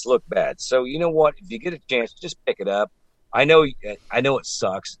makes us look bad. So you know what? If you get a chance, just pick it up. I know it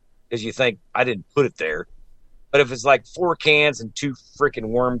sucks because you think I didn't put it there. But if it's like 4 cans and 2 freaking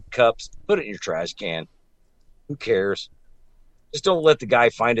worm cups, put it in your trash can. Who cares? Just don't let the guy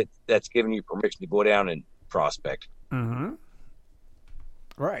find it that's giving you permission to go down and prospect. Mm-hmm.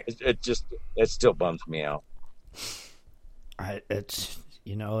 Right. It still bums me out. It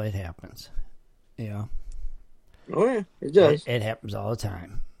happens. Yeah. Oh yeah, it does. It happens all the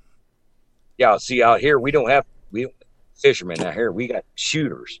time. Yeah. See, out here we don't fishermen. Out here we got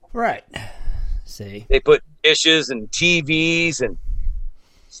shooters. Right. See. They put dishes and TVs and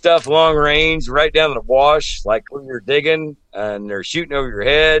stuff long range right down the wash, like when you're digging, and they're shooting over your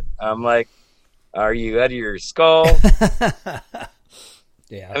head. I'm like, are you out of your skull?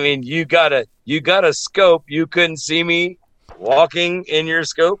 Yeah. I mean, you got a scope. You couldn't see me walking in your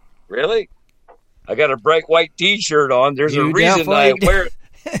scope, really? I got a bright white T-shirt on. There's a reason I wear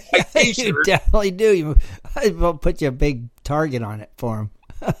a white T-shirt. You definitely do. I'll put you a big target on it for him.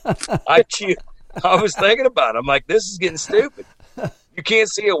 I was thinking about it. I'm like, this is getting stupid. You can't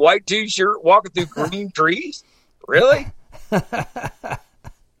see a white T-shirt walking through green trees? Really?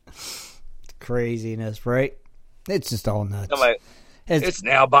 Craziness, right? It's just all nuts. I'm like, it's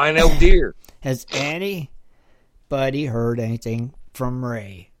now buying no deer. Has anybody heard anything from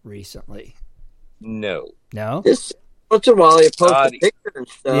Ray? recently? No. No? Just once in a while, he posts a picture and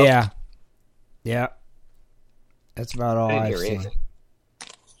stuff. Yeah. Yeah. That's about all I've seen.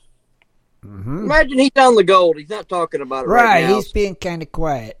 Mm-hmm. Imagine he's on the gold. He's not talking about it right now. He's being kind of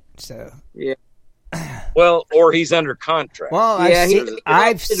quiet. So yeah. Well, or he's under contract. Well,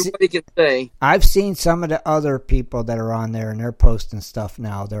 I've seen some of the other people that are on there, and they're posting stuff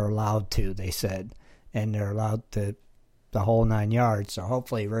now. They're allowed to, they said, and they're allowed to the whole 9 yards. So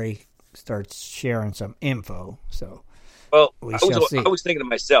hopefully Ray starts sharing some info. So, well, I was thinking to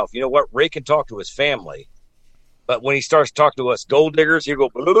myself, you know what? Ray can talk to his family, but when he starts talking to us gold diggers, he'll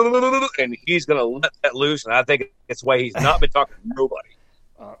go, and he's going to let that loose. And I think it's why he's not been talking to nobody.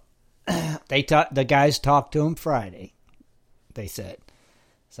 The guys talked to him Friday, they said.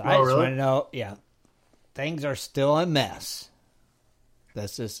 So I just want to know, things are still a mess.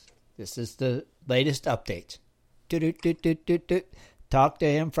 This is the latest update. Talk to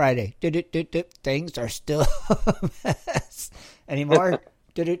him Friday. Things are still a mess. Anymore?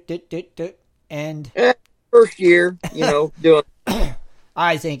 And first year, doing.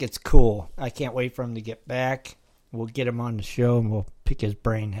 I think it's cool. I can't wait for him to get back. We'll get him on the show and we'll pick his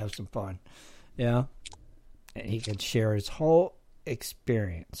brain, have some fun. Yeah. And he can share his whole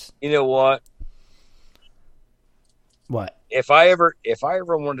experience. You know what? What? If I ever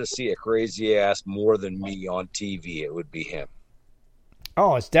wanted to see a crazy ass more than me on TV, it would be him.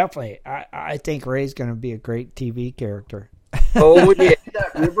 Oh, it's definitely. I think Ray's going to be a great TV character. Oh, yeah.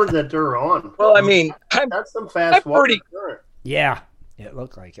 That river that they're on. Well, I mean, that's some fast water current. Yeah, it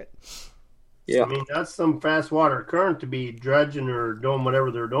looked like it. Yeah. I mean, that's some fast water current to be dredging or doing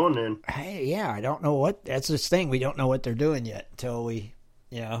whatever they're doing in. Hey, yeah, I don't know what. That's this thing. We don't know what they're doing yet until we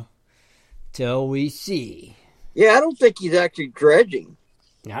see. Yeah, I don't think he's actually dredging.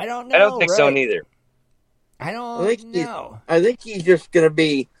 I don't know. I don't think so neither. I don't know. I think he's just going to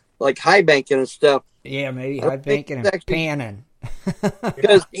be like high banking and stuff. Yeah, maybe high banking and panning.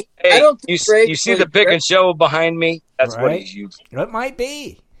 Because I don't think you see the pick and shovel behind me? That's what he's using. It might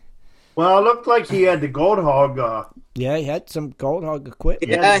be. Well, it looked like he had the Gold Hog. Yeah, he had some Gold Hog equipment.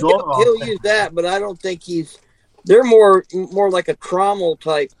 Yeah, he'll use that, but I don't think they're more like a trommel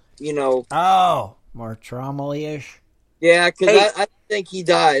type, Oh, more trommel-ish? Yeah, because I think he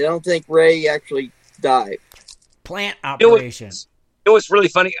died. I don't think Ray actually died. Plant operation. It was really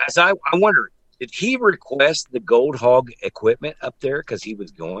funny. As I wondered, did he request the Gold Hog equipment up there because he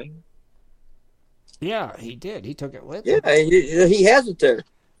was going? Yeah, he did. He took it with him. Yeah, he has it there.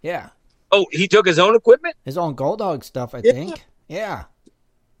 Yeah. Oh, he took his own equipment? His own Gold Hog stuff, I think. Yeah.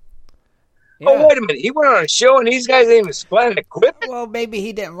 Oh, wait a minute. He went on a show and these guys ain't even supplying equipment? Well, maybe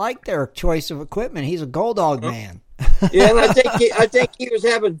he didn't like their choice of equipment. He's a Gold Hog man. Yeah, and I think he was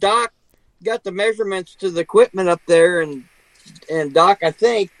having Doc got the measurements to the equipment up there, and Doc, I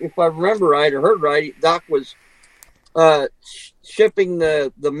think, if I remember right or heard right, Doc was shipping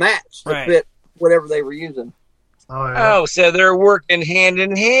the mats to fit whatever they were using. Oh, so they're working hand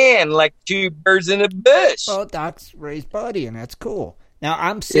in hand like two birds in a bush. Well, Doc's Ray's buddy, and that's cool. Now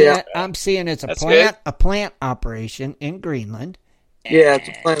I'm seeing it's a plant operation in Greenland. Yeah, it's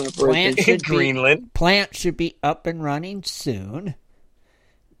a plant operation in Greenland. Plant should be up and running soon.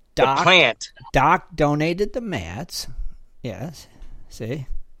 The plant. Doc donated the mats. Yes. See?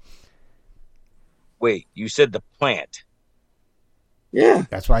 Wait, you said the plant. Yeah.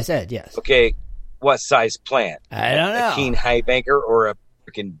 That's what I said, yes. Okay, what size plant? I don't know. A Keen high banker or a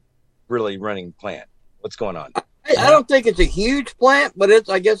freaking really running plant? What's going on? I don't think it's a huge plant, but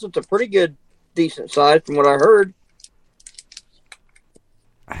I guess it's a pretty good, decent size from what I heard.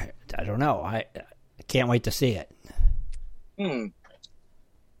 I don't know. I can't wait to see it. From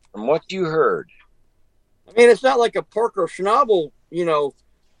what you heard. I mean, it's not like a Parker Schnabel,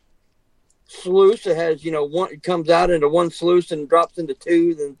 sluice. It has, one. It comes out into one sluice and drops into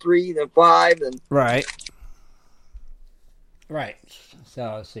 2, then 3, then 5, then right.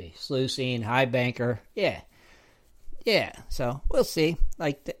 So let's see, sluicing, high banker, yeah. So we'll see.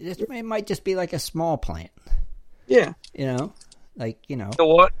 Like it might just be like a small plant. Yeah. You know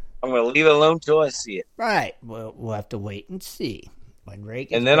what? I'm going to leave it alone till I see it. Right. Well, we'll have to wait and see when Ray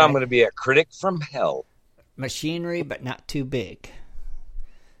gets and then back. I'm going to be a critic from hell. Machinery, but not too big.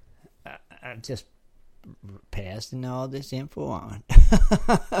 I'm just passing all this info on.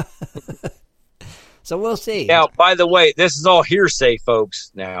 So we'll see. Now, by the way, this is all hearsay,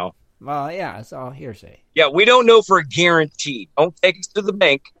 folks, now. Well, yeah, it's all hearsay. Yeah, we don't know for a guarantee. Don't take us to the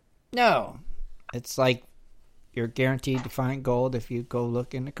bank. No. It's like you're guaranteed to find gold if you go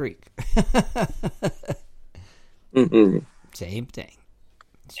look in the creek. Same thing.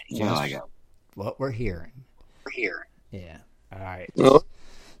 It's just what we're hearing. Yeah. All right. Well,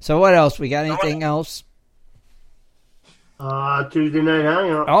 So what else? We got anything else? Tuesday night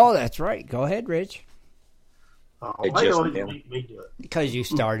hangout. Oh, that's right. Go ahead, Rich. Why don't you make me do it? Because you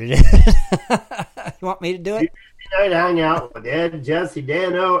started it. You want me to do it? Tuesday night hangout with Ed, Jesse,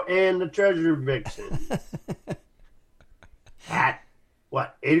 Dano, and the Treasure Vixen. At,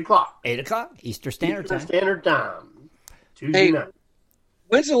 8 o'clock? 8 o'clock, Eastern Standard Time. Tuesday night.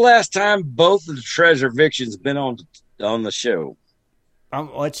 When's the last time both of the Treasure Vixens been on the show?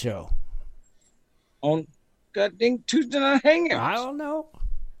 What show? On goddamn Tuesday night hangout. I don't know.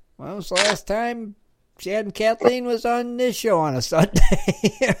 When was the last time Chad and Kathleen was on this show on a Sunday?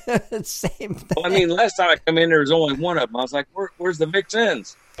 Same thing. Well, I mean, last time I come in, there was only one of them. I was like, where's the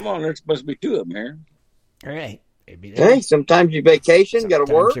Vixens? Come on, there's supposed to be two of them here. All right. Hey, sometimes you vacation, got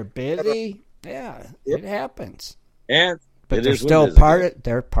to work. You're busy. Yeah, it happens. Yeah. But they're still part of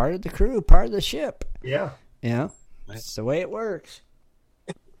the crew, part of the ship. Yeah. That's the way it works.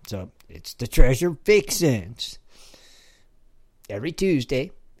 So it's the Treasure Vixens. Every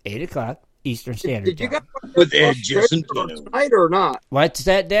Tuesday, 8 o'clock, Eastern Standard Time. Did you guys with Ed, Jason, tonight or not? What's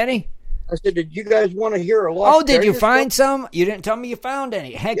that, Danny? I said, did you guys want to hear a lost Oh, did you find some? You didn't tell me you found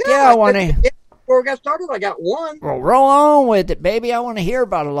any. Heck yeah, I want to. Before we got started, I got one. Well, roll on with it, baby. I want to hear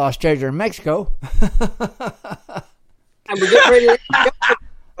about a lost treasure in Mexico. And we're getting ready to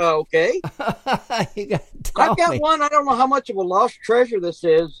okay. I've got one. I don't know how much of a lost treasure this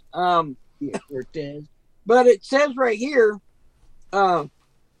is. But it says right here,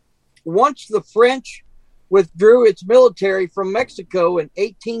 once the French withdrew its military from Mexico in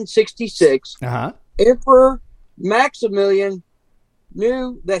 1866, Emperor Maximilian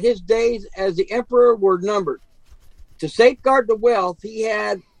knew that his days as the emperor were numbered. To safeguard the wealth he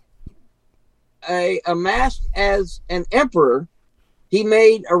had amassed as an emperor, he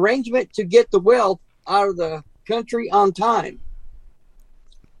made arrangement to get the wealth out of the country on time.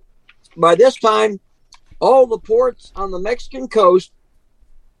 By this time, all the ports on the Mexican coast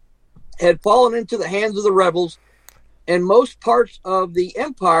had fallen into the hands of the rebels, and most parts of the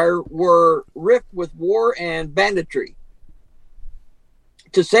empire were rife with war and banditry.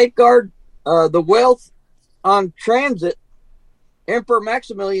 To safeguard the wealth on transit, Emperor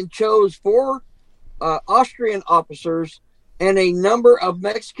Maximilian chose 4 Austrian officers and a number of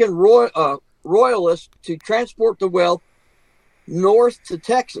Mexican royalists to transport the wealth north to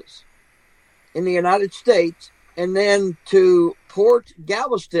Texas in the United States, and then to Port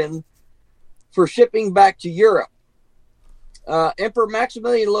Galveston for shipping back to Europe. Emperor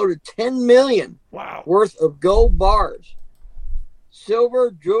Maximilian loaded 10 million worth of gold bars,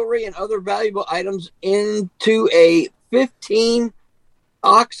 silver, jewelry, and other valuable items into a 15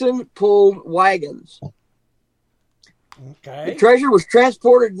 oxen-pulled wagons. Okay. The treasure was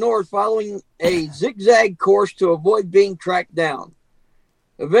transported north following a zigzag course to avoid being tracked down.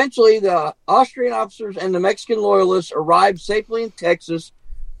 Eventually, the Austrian officers and the Mexican loyalists arrived safely in Texas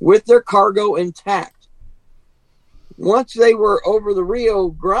with their cargo intact. Once they were over the Rio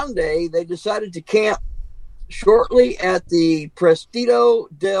Grande, they decided to camp shortly at the Presidio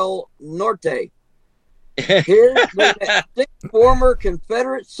del Norte. Here they met 6 former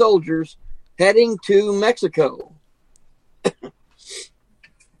Confederate soldiers heading to Mexico.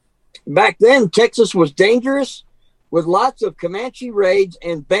 Back then, Texas was dangerous with lots of Comanche raids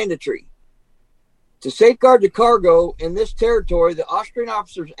and banditry. To safeguard the cargo in this territory, the Austrian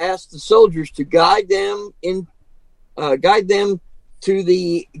officers asked the soldiers to guide them to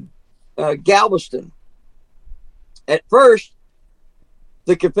the Galveston. At first,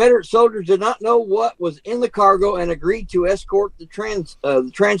 the Confederate soldiers did not know what was in the cargo and agreed to escort the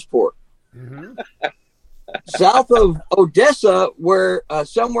transport. Mm-hmm. South of Odessa, where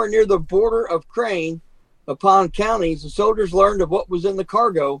somewhere near the border of Crane upon counties, the soldiers learned of what was in the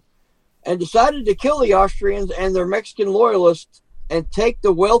cargo and decided to kill the Austrians and their Mexican loyalists and take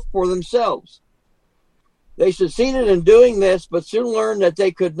the wealth for themselves. They succeeded in doing this, but soon learned that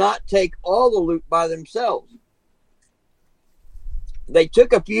they could not take all the loot by themselves. They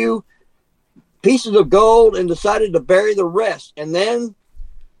took a few pieces of gold and decided to bury the rest and then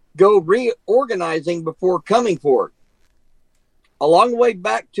go reorganizing before coming for it. Along the way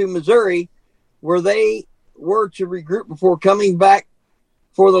back to Missouri, where they were to regroup before coming back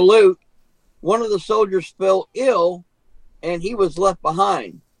for the loot, one of the soldiers fell ill and he was left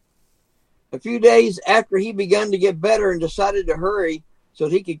behind. A few days after he began to get better and decided to hurry so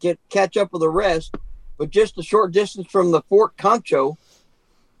that he could catch up with the rest, but just a short distance from the Fort Concho,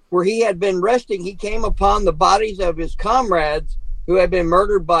 where he had been resting, he came upon the bodies of his comrades who had been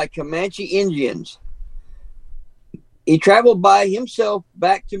murdered by Comanche Indians. He traveled by himself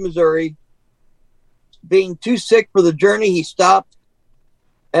back to Missouri. Being too sick for the journey, he stopped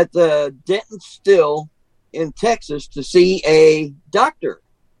at the Denton Still in Texas to see a doctor.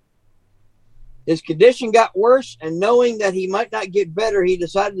 His condition got worse, and knowing that he might not get better, he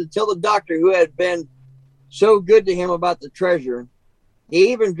decided to tell the doctor who had been so good to him about the treasure.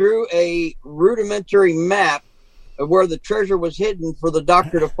 He even drew a rudimentary map of where the treasure was hidden for the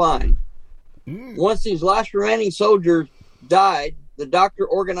doctor to find. Once these last remaining soldiers died, the doctor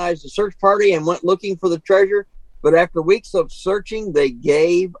organized a search party and went looking for the treasure, but after weeks of searching, they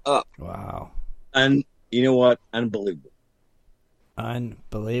gave up. Wow. And you know what? Unbelievable.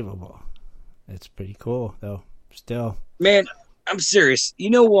 Unbelievable. It's pretty cool, though. Still. Man, I'm serious. You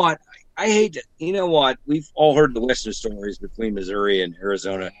know what? I hate to, you know what? We've all heard the Western stories between Missouri and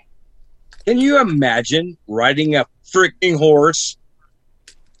Arizona. Can you imagine riding a freaking horse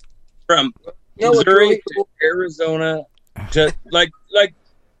from Missouri to Arizona to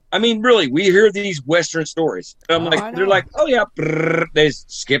I mean, really, we hear these Western stories. I'm like, they're like, oh yeah, they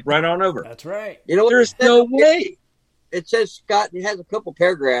skip right on over. That's right. You know what? There's no way. It says, Scott, it has a couple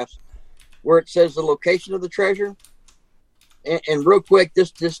paragraphs where it says the location of the treasure. And real quick,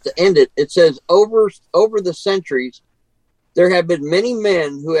 just to end it, it says, over the centuries, there have been many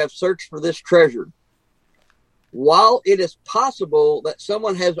men who have searched for this treasure. While it is possible that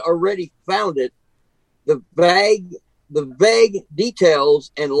someone has already found it, the vague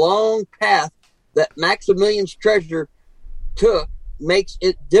details and long path that Maximilian's treasure took makes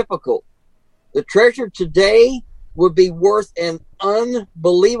it difficult. The treasure today would be worth an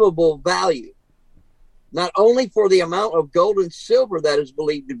unbelievable value, not only for the amount of gold and silver that is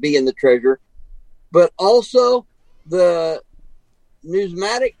believed to be in the treasure, but also the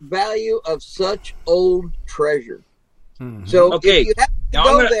numismatic value of such old treasure. Mm-hmm. So if you have to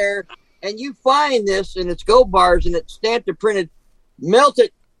go there and you find this and it's gold bars and it's stamped and printed, melt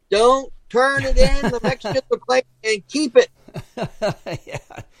it. Don't turn it in the Mexican plate and keep it. Yeah.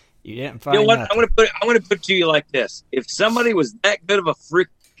 You didn't find. You know what? Nothing. I'm gonna put it to you like this: if somebody was that good of a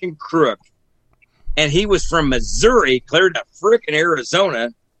freaking crook, and he was from Missouri, clear to freaking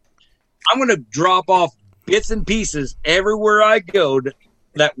Arizona, I'm gonna drop off bits and pieces everywhere I go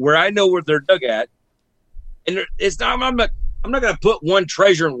where I know where they're dug at, and it's not. I'm not gonna put one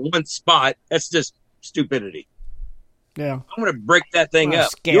treasure in one spot. That's just stupidity. Yeah, I'm gonna break that thing up.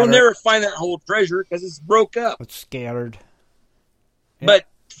 You'll never find that whole treasure because it's broke up. It's scattered. Yeah. But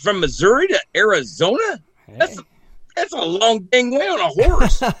from Missouri to Arizona, hey. That's a long dang way on a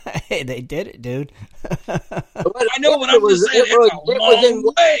horse. Hey, they did it, dude. I know what I'm just saying. It's a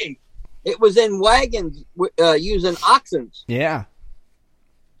long way. It was in wagons using oxen. Yeah.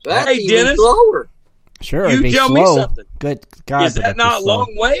 So that's even slower. Sure, you tell slow. Me something. Good God, is that not a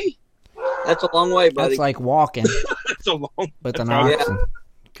long way? That's a long way, buddy. That's like walking. That's a long. With an oxen. Yeah.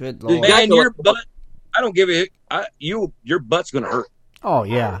 Good Lord. Man, your butt. I don't give a. Your butt's gonna hurt. Oh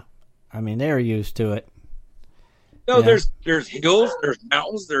yeah, I mean they're used to it. No, yeah. There's hills, there's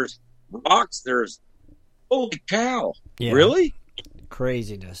mountains, there's rocks, there's holy cow! Yeah. Really?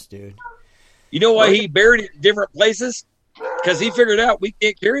 Craziness, dude. You know why he buried it in different places? Because he figured out we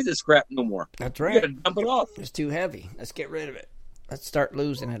can't carry this crap no more. That's right. We got to dump it off. It's too heavy. Let's get rid of it. Let's start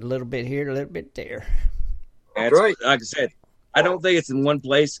losing it a little bit here, a little bit there. That's right. Like I said, I don't think it's in one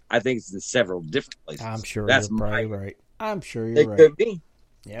place. I think it's in several different places. I'm sure that's you're probably right. I'm sure you're right. It could be.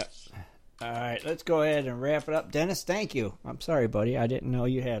 Yep. All right, let's go ahead and wrap it up. Dennis, thank you. I'm sorry, buddy. I didn't know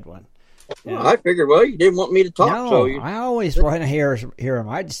you had one. Yeah. Well, I figured, you didn't want me to talk. No, I always want to hear him.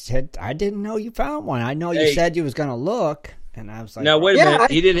 I just said, I didn't know you found one. I know you said you was going to look, and I was like... No, wait a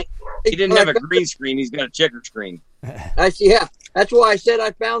minute. He didn't have a green screen. He's got a checker screen. Yeah, that's why I said I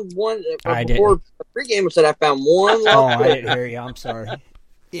found one. Before the pregame, I said I found one. Oh, I didn't hear you. I'm sorry.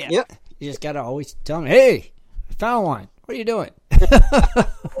 Yeah. Yep. You just got to always tell me, hey, I found one. What are you doing?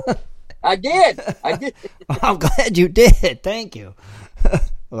 I did. I'm glad you did. Thank you.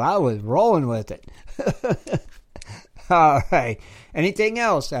 Well, I was rolling with it. All right. Anything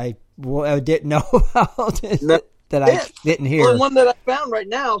else I didn't know about that I didn't hear? Well, the one that I found right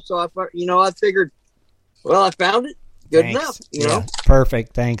now. So I figured, well, I found it. Good enough. You know.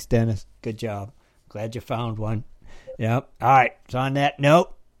 Perfect. Thanks, Dennis. Good job. Glad you found one. Yep. All right. So on that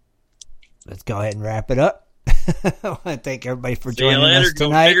note, let's go ahead and wrap it up. I want to thank everybody for joining us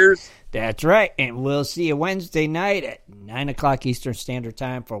tonight. That's right. And we'll see you Wednesday night at 9 o'clock Eastern Standard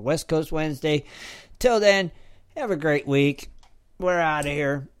Time for West Coast Wednesday. Till then, have a great week. We're out of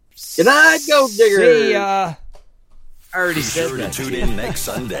here. Good night, Gold Digger. See ya. I already said that. Tune in next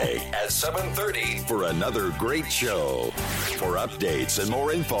Sunday at 7:30 for another great show. For updates and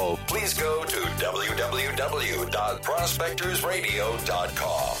more info, please go to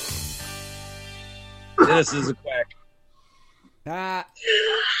www.prospectorsradio.com. Dennis is a quack.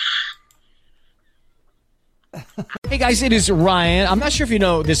 Hey guys, it is Ryan. I'm not sure if you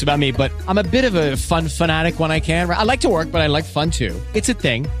know this about me, but I'm a bit of a fun fanatic when I can. I like to work, but I like fun too. It's a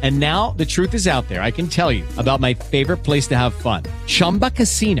thing. And now the truth is out there. I can tell you about my favorite place to have fun. Chumba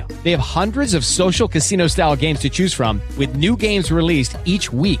Casino. They have hundreds of social casino style games to choose from with new games released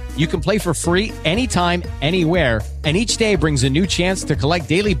each week. You can play for free anytime, anywhere. And each day brings a new chance to collect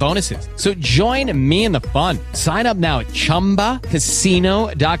daily bonuses. So join me in the fun. Sign up now at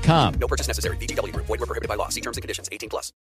ChumbaCasino.com. No purchase necessary. VGW Group. Void where prohibited by law. See terms and conditions. 18+.